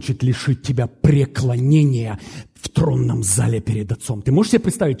 он хочет лишить тебя преклонения в тронном зале перед Отцом. Ты можешь себе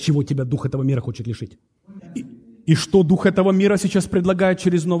представить, чего тебя дух этого мира хочет лишить? И что дух этого мира сейчас предлагает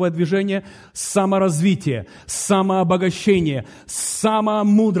через новое движение? Саморазвитие, самообогащение,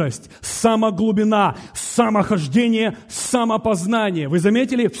 самомудрость, самоглубина, самохождение, самопознание. Вы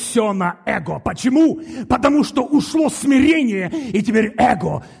заметили? Все на эго. Почему? Потому что ушло смирение, и теперь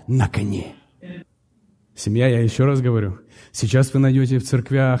эго на коне. Семья, я еще раз говорю, сейчас вы найдете в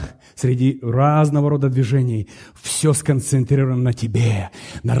церквях среди разного рода движений все сконцентрировано на тебе,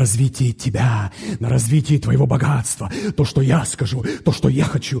 на развитии тебя, на развитии твоего богатства. То, что я скажу, то, что я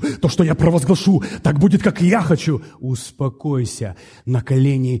хочу, то, что я провозглашу, так будет, как я хочу. Успокойся, на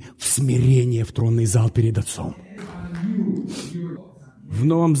колени в смирение в тронный зал перед Отцом. В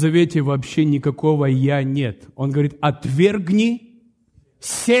Новом Завете вообще никакого «я» нет. Он говорит: отвергни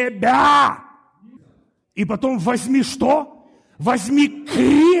себя. И потом возьми что? Возьми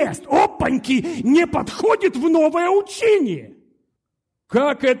крест. Опаньки, не подходит в новое учение.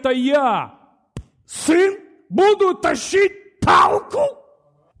 Как это я, сын, буду тащить палку?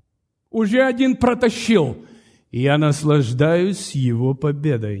 Уже один протащил. Я наслаждаюсь его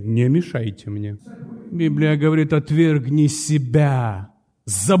победой. Не мешайте мне. Библия говорит: отвергни себя.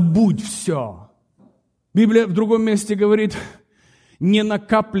 Забудь все. Библия в другом месте говорит: не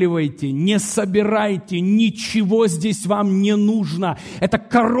накапливайте, не собирайте, ничего здесь вам не нужно. Это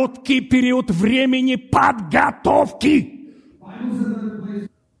короткий период времени подготовки.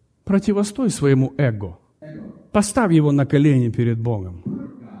 Противостой своему эго. Поставь его на колени перед Богом.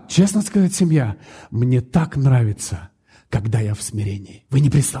 Честно сказать, семья, мне так нравится, когда я в смирении. Вы не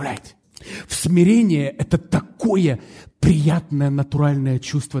представляете. В смирении это такое приятное, натуральное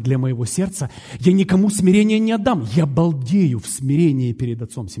чувство для моего сердца. Я никому смирение не отдам. Я балдею в смирении перед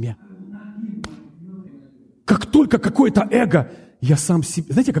Отцом, семья. Как только какое-то эго, я сам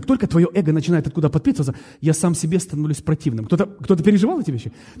себе... Знаете, как только твое эго начинает откуда подпитываться, я сам себе становлюсь противным. Кто-то переживал эти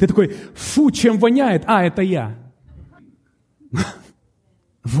вещи? Ты такой: фу, чем воняет? Это я.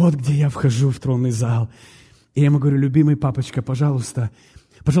 Вот где я вхожу в тронный зал. И я ему говорю: любимый папочка, пожалуйста,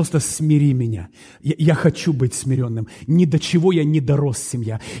 смири меня. Я хочу быть смиренным. Ни до чего я не дорос,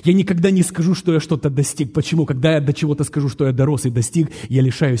 семья. Я никогда не скажу, что я что-то достиг. Почему? Когда я до чего-то скажу, что я дорос и достиг, я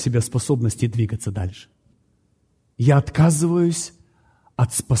лишаю себя способности двигаться дальше. Я отказываюсь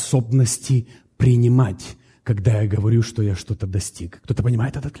от способности принимать, когда я говорю, что я что-то достиг. Кто-то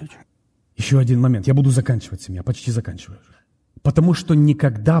понимает этот ключ? Еще один момент. Я буду заканчивать, семья. Почти заканчиваю. Потому что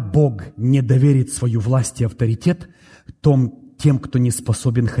никогда Бог не доверит свою власть и авторитет тем, кто не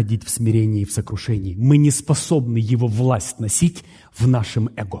способен ходить в смирении и в сокрушении. Мы не способны Его власть носить в нашем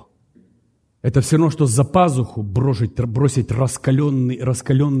эго. Это все равно, что за пазуху бросить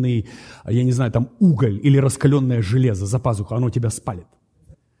раскаленный, я не знаю, там уголь или раскаленное железо за пазуху, оно тебя спалит.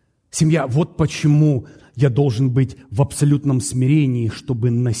 Семья, вот почему Я должен быть в абсолютном смирении,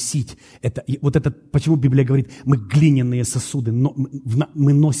 чтобы носить это. И вот это, почему Библия говорит, мы глиняные сосуды, но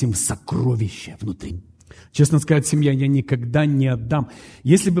мы носим сокровища внутри. Честно сказать, семья, я никогда не отдам.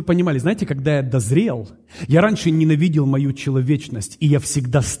 Если бы понимали, знаете, когда я дозрел, я раньше ненавидел мою человечность, и я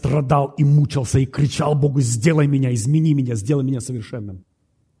всегда страдал и мучился, и кричал Богу: сделай меня, измени меня, сделай меня совершенным.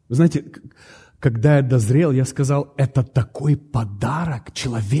 Вы знаете, когда я дозрел, я сказал, это такой подарок,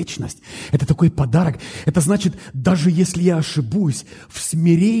 человечность, это такой подарок. Это значит, даже если я ошибусь в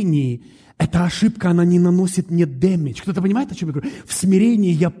смирении, эта ошибка, она не наносит мне дэмидж. Кто-то понимает, о чем я говорю? В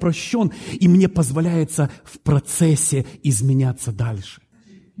смирении я прощен, и мне позволяется в процессе изменяться дальше.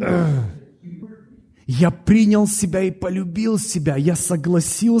 Я принял себя и полюбил себя. Я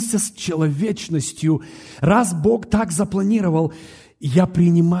согласился с человечностью. Раз Бог так запланировал, я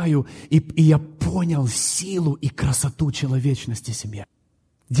принимаю, и я понял силу и красоту человечности, семья.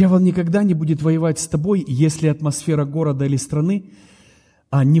 Дьявол никогда не будет воевать с тобой, если атмосфера города или страны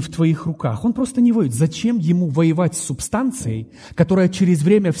не в твоих руках. Он просто не воюет. Зачем ему воевать с субстанцией, которая через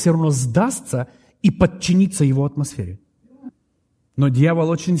время все равно сдастся и подчинится его атмосфере? Но дьявол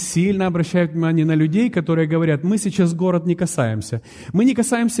очень сильно обращает внимание на людей, которые говорят: мы сейчас город не касаемся. Мы не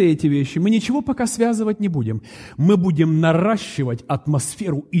касаемся эти вещи. Мы ничего пока связывать не будем. Мы будем наращивать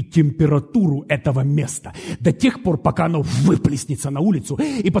атмосферу и температуру этого места до тех пор, пока оно выплеснется на улицу.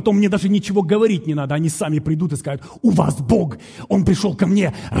 И потом мне даже ничего говорить не надо. Они сами придут и скажут: у вас Бог, Он пришел ко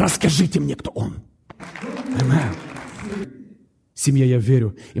мне, расскажите мне, кто Он. Аминь. Семья, я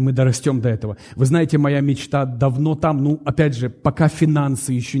верю, и мы дорастем до этого. Вы знаете, моя мечта давно там, опять же, пока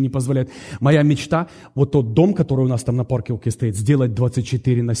финансы еще не позволяют. Моя мечта, вот тот дом, который у нас там на парковке стоит, сделать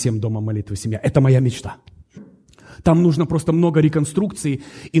 24/7 дома молитвы, семья. Это моя мечта. Там нужно просто много реконструкций,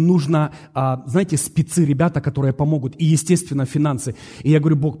 и нужно, знаете, спецы, ребята, которые помогут, и, естественно, финансы. И я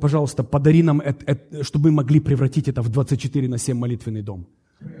говорю: Бог, пожалуйста, подари нам, чтобы мы могли превратить это в 24/7 молитвенный дом.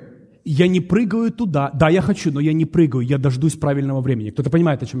 Я не прыгаю туда. Да, я хочу, но я не прыгаю. Я дождусь правильного времени. Кто-то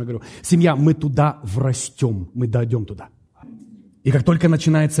понимает, о чем я говорю? Семья, мы туда врастем. Мы дойдем туда. И как только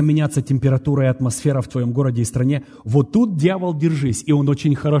начинается меняться температура и атмосфера в твоем городе и стране, вот тут, дьявол, держись. И он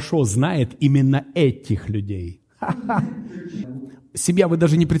очень хорошо знает именно этих людей. Семья, вы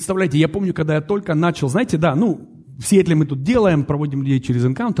даже не представляете. Я помню, когда я только начал, знаете, в Сиэтле мы тут делаем, проводим людей через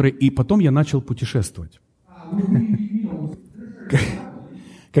энкаунтеры, и потом я начал путешествовать.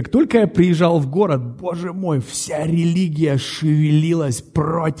 Как только я приезжал в город, боже мой, вся религия шевелилась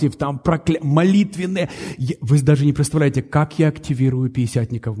против, молитвенные. Вы даже не представляете, как я активирую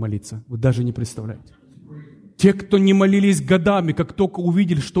пятидесятников молиться. Вы даже не представляете. Те, кто не молились годами, как только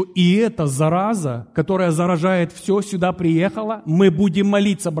увидели, что и эта зараза, которая заражает все, сюда приехала, мы будем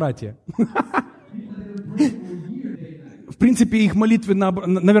молиться, братья. В принципе, их молитвы,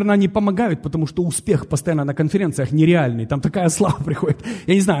 наверное, они помогают, потому что успех постоянно на конференциях нереальный. Там такая слава приходит.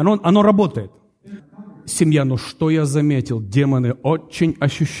 Я не знаю, оно работает. Семья, что я заметил? Демоны очень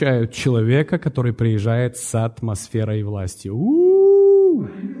ощущают человека, который приезжает с атмосферой власти.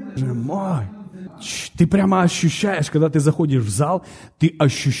 Боже мой! Ты прямо ощущаешь, когда ты заходишь в зал, ты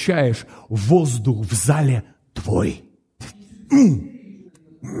ощущаешь воздух в зале твой.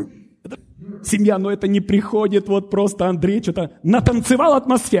 Семья, это не приходит просто Андрей что-то натанцевал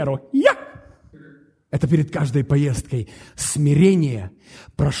атмосферу. Это перед каждой поездкой смирение,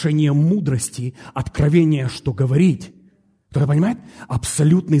 прошение мудрости, откровение, что говорить. Кто-то понимает?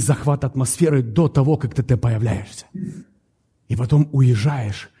 Абсолютный захват атмосферы до того, как ты появляешься. И потом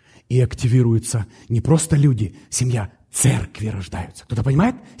уезжаешь, и активируются не просто люди, семья, церкви рождаются. Кто-то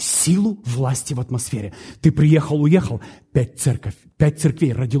понимает? Силу власти в атмосфере. Ты приехал, уехал, 5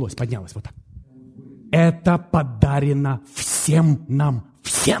 церквей родилось, поднялось вот так. Это подарено всем нам,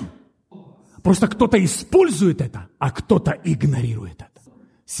 всем. Просто кто-то использует это, а кто-то игнорирует это.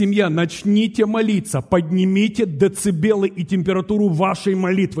 Семья, начните молиться, поднимите децибелы и температуру вашей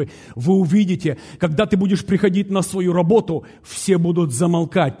молитвы. Вы увидите, когда ты будешь приходить на свою работу, все будут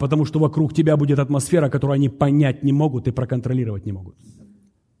замолкать, потому что вокруг тебя будет атмосфера, которую они понять не могут и проконтролировать не могут.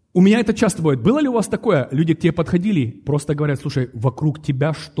 У меня это часто бывает. Было ли у вас такое? Люди к тебе подходили, просто говорят: слушай, вокруг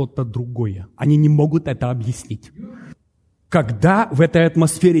тебя что-то другое. Они не могут это объяснить. Когда в этой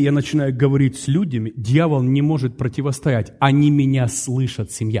атмосфере я начинаю говорить с людьми, дьявол не может противостоять. Они меня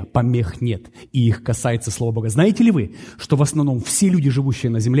слышат, семья, помех нет, и их касается Слова Бога. Знаете ли вы, что в основном все люди, живущие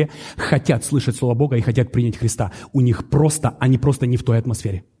на земле, хотят слышать Слово Бога и хотят принять Христа? Они просто не в той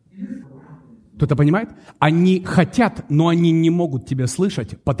атмосфере. Кто-то понимает? Они хотят, но они не могут тебя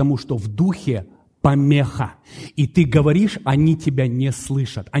слышать, потому что в духе помеха. И ты говоришь, они тебя не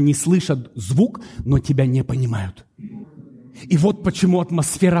слышат. Они слышат звук, но тебя не понимают. И вот почему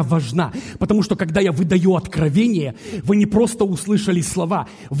атмосфера важна. Потому что, когда я выдаю откровение, вы не просто услышали слова,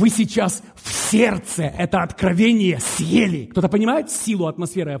 вы сейчас в сердце это откровение съели. Кто-то понимает силу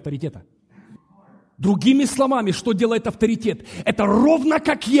атмосферы и авторитета? Другими словами, что делает авторитет? Это ровно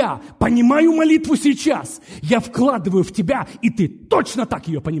как я понимаю молитву сейчас. Я вкладываю в тебя, и ты точно так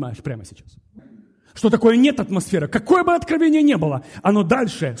ее понимаешь прямо сейчас. Что такое нет атмосферы? Какое бы откровение ни было, оно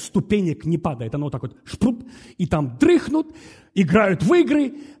дальше ступенек не падает. Оно так вот шпруп, и там дрыхнут, играют в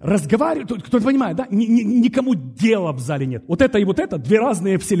игры, разговаривают. Кто-то понимает, да? Никому дела в зале нет. Вот это и вот это две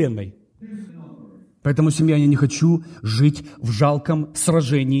разные вселенные. Поэтому, семья, я не хочу жить в жалком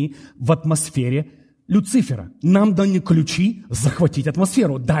сражении в атмосфере Люцифера. Нам даны ключи захватить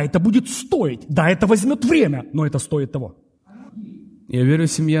атмосферу. Да, это будет стоить. Да, это возьмет время, но это стоит того. Я верю,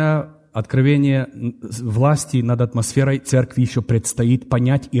 семья, откровение власти над атмосферой церкви еще предстоит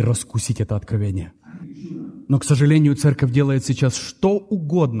понять и раскусить это откровение. Но, к сожалению, церковь делает сейчас что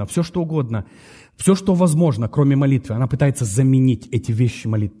угодно, все что угодно, все, что возможно, кроме молитвы. Она пытается заменить эти вещи,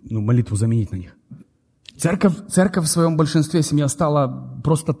 молитву заменить на них. Церковь в своем большинстве, семья, стала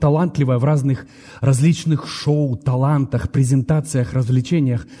просто талантливая в различных шоу, талантах, презентациях,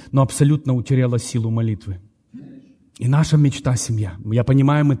 развлечениях, но абсолютно утеряла силу молитвы. И наша мечта, семья, я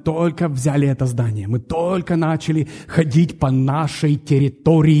понимаю, мы только взяли это здание, мы только начали ходить по нашей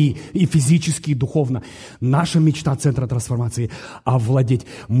территории и физически, и духовно. Наша мечта Центра трансформации – овладеть.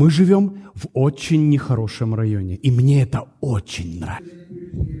 Мы живем в очень нехорошем районе, и мне это очень нравится.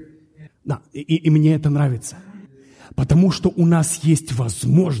 Да, и мне это нравится, потому что у нас есть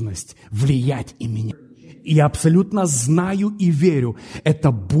возможность влиять и менять. И я абсолютно знаю и верю,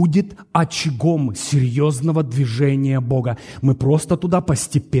 это будет очагом серьезного движения Бога. Мы просто туда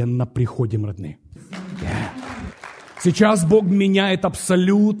постепенно приходим, родные. Сейчас Бог меняет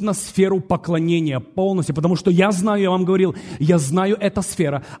абсолютно сферу поклонения полностью, потому что я знаю, я вам говорил, я знаю, эта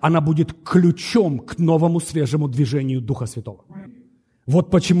сфера, она будет ключом к новому свежему движению Духа Святого.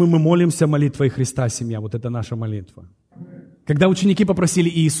 Вот почему мы молимся молитвой Христа, семья. Вот это наша молитва. Когда ученики попросили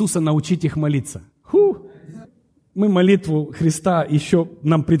Иисуса научить их молиться. Мы молитву Христа, еще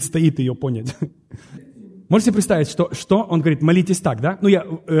нам предстоит ее понять. Можете представить, что он говорит, молитесь так, да?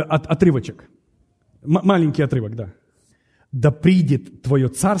 Отрывочек. Маленький отрывок, да. «Да придет Твое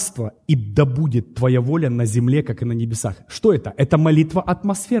царство, и да будет Твоя воля на земле, как и на небесах». Что это? Это молитва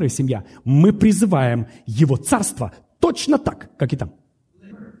атмосферы, семья. Мы призываем Его царство точно так, как и там.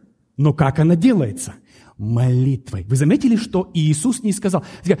 Но как она делается? Молитвой. Вы заметили, что Иисус не сказал?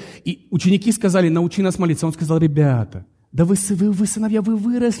 И ученики сказали, научи нас молиться. Он сказал, ребята, да вы сыновья, вы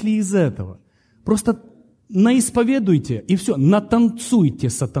выросли из этого. Просто наисповедуйте и все, натанцуйте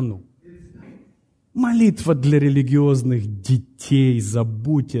сатану. Молитва для религиозных детей,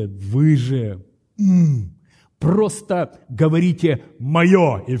 забудьте, вы же просто говорите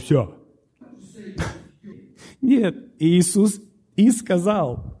 «моё» и все. Нет, Иисус и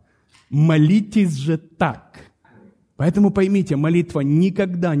сказал, молитесь же так. Поэтому поймите, молитва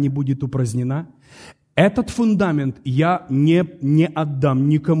никогда не будет упразднена. Этот фундамент я не отдам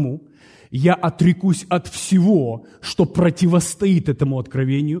никому. Я отрекусь от всего, что противостоит этому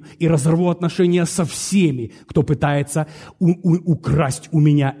откровению, и разорву отношения со всеми, кто пытается украсть у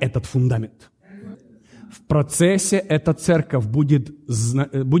меня этот фундамент. В процессе эта церковь будет,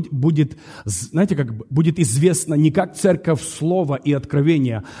 знаете, будет известна не как церковь слова и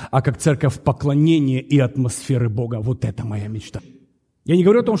откровения, а как церковь поклонения и атмосферы Бога. Вот это моя мечта. Я не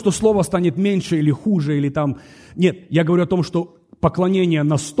говорю о том, что слово станет меньше или хуже, или там... Нет, я говорю о том, что поклонение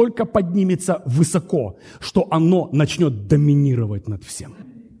настолько поднимется высоко, что оно начнет доминировать над всем.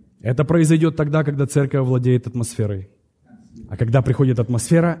 Это произойдет тогда, когда церковь владеет атмосферой. А когда приходит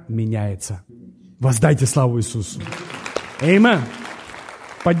атмосфера, меняется. Воздайте славу Иисусу. Аминь.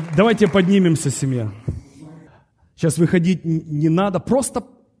 Давайте поднимемся, семья. Сейчас выходить не надо. Просто,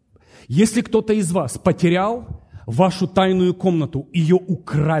 если кто-то из вас потерял вашу тайную комнату, ее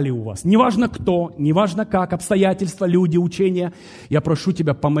украли у вас. Неважно кто, неважно как, обстоятельства, люди, учения. Я прошу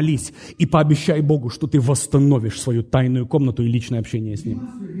тебя, помолись и пообещай Богу, что ты восстановишь свою тайную комнату и личное общение с Ним.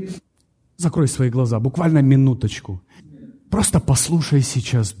 Закрой свои глаза, буквально минуточку. Просто послушай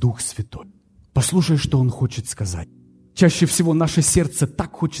сейчас Дух Святой. Послушай, что Он хочет сказать. Чаще всего наше сердце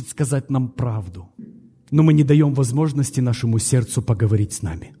так хочет сказать нам правду, но мы не даем возможности нашему сердцу поговорить с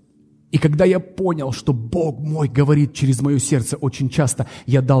нами. И когда я понял, что Бог мой говорит через мое сердце, очень часто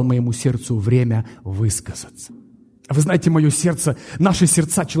я дал моему сердцу время высказаться. Вы знаете, мое сердце, наши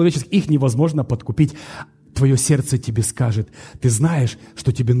сердца человеческие, их невозможно подкупить. Твое сердце тебе скажет, ты знаешь,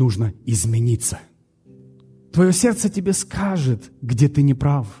 что тебе нужно измениться. Твое сердце тебе скажет, где ты не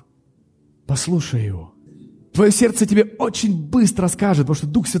прав. Послушай его. Твое сердце тебе очень быстро скажет, потому что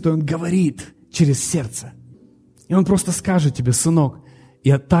Дух Святой, Он говорит через сердце. И Он просто скажет тебе: сынок,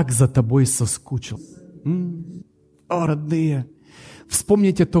 я так за тобой соскучил. О, родные,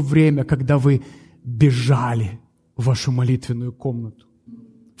 вспомните то время, когда вы бежали в вашу молитвенную комнату.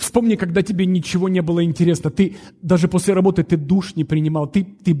 Вспомни, когда тебе ничего не было интересно. Ты даже после работы ты душ не принимал.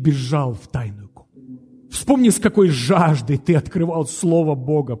 Ты бежал в тайную комнату. Вспомни, с какой жаждой ты открывал Слово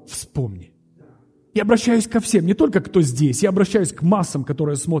Бога. Вспомни. Я обращаюсь ко всем, не только кто здесь. Я обращаюсь к массам,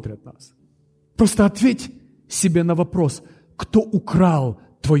 которые смотрят нас. Просто ответь себе на вопрос: кто украл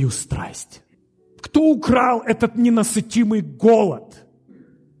твою страсть? Кто украл этот ненасытимый голод?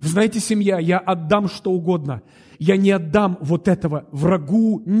 Вы знаете, семья, я отдам что угодно. Я не отдам вот этого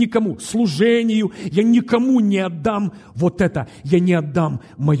врагу, никому, служению. Я никому не отдам вот это. Я не отдам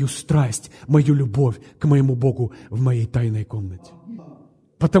мою страсть, мою любовь к моему Богу в моей тайной комнате.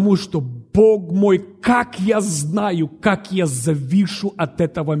 Потому что Бог мой, как я знаю, как я завишу от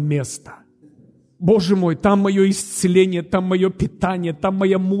этого места. Боже мой, там мое исцеление, там мое питание, там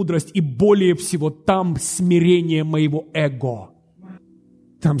моя мудрость. И более всего, там смирение моего эго.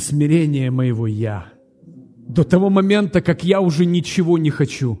 Там смирение моего «я». До того момента, как я уже ничего не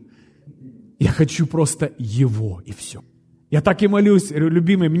хочу. Я хочу просто Его, и все. Я так и молюсь: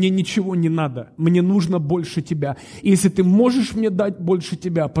 любимый, мне ничего не надо. Мне нужно больше Тебя. И если Ты можешь мне дать больше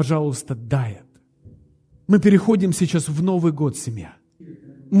Тебя, пожалуйста, дай это. Мы переходим сейчас в Новый год, семья.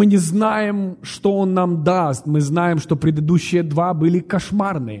 Мы не знаем, что Он нам даст. Мы знаем, что предыдущие 2 были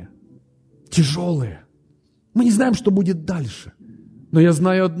кошмарные, тяжелые. Мы не знаем, что будет дальше. Но я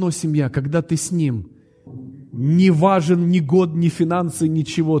знаю одно, семья: когда ты с Ним, не важен ни год, ни финансы,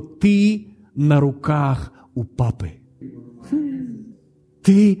 ничего. Ты на руках у Папы.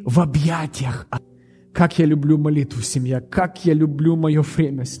 Ты в объятиях. Как я люблю молитву, семья. Как я люблю мое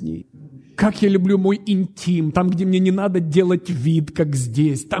время с ней. Как я люблю мой интим. Там, где мне не надо делать вид, как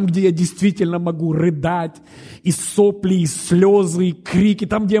здесь. Там, где я действительно могу рыдать. И сопли, и слезы, и крики.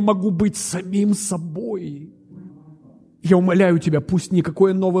 Там, где я могу быть самим собой. Я умоляю тебя, пусть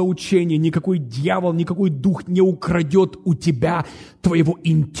никакое новое учение, никакой дьявол, никакой дух не украдет у тебя твоего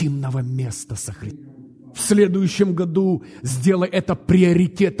интимного места со Христом. В следующем году сделай это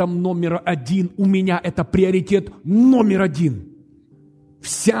приоритетом номер 1. У меня это приоритет номер 1.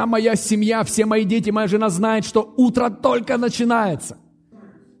 Вся моя семья, все мои дети, моя жена знает, что утро только начинается.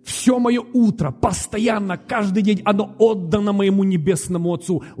 Все мое утро, постоянно, каждый день, оно отдано моему Небесному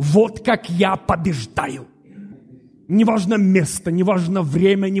Отцу. Вот как я побеждаю. Неважно место, неважно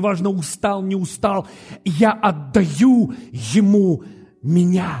время, неважно устал, не устал. Я отдаю Ему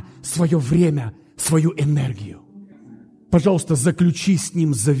меня, свое время, свою энергию. Пожалуйста, заключи с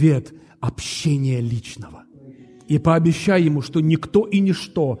Ним завет общения личного. И пообещай Ему, что никто и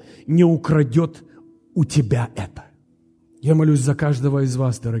ничто не украдет у тебя это. Я молюсь за каждого из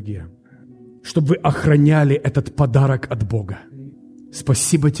вас, дорогие, чтобы вы охраняли этот подарок от Бога.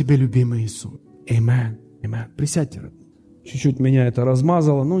 Спасибо тебе, любимый Иисус. Аминь. Аминь. Присядьте, родные. Чуть-чуть меня это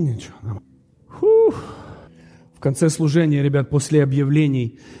размазало, но ничего. В конце служения, ребят, после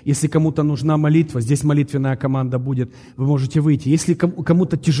объявлений, если кому-то нужна молитва, здесь молитвенная команда будет, вы можете выйти. Если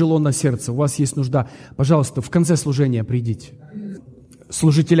кому-то тяжело на сердце, у вас есть нужда, пожалуйста, в конце служения придите.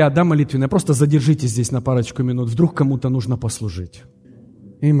 Служителя, да, молитвенная, просто задержитесь здесь на парочку минут, вдруг кому-то нужно послужить.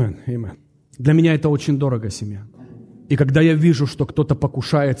 Аминь, аминь. Для меня это очень дорого, семья. И когда я вижу, что кто-то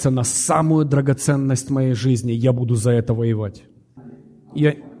покушается на самую драгоценность моей жизни, я буду за это воевать.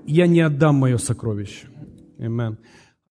 Я не отдам мое сокровище. Аминь.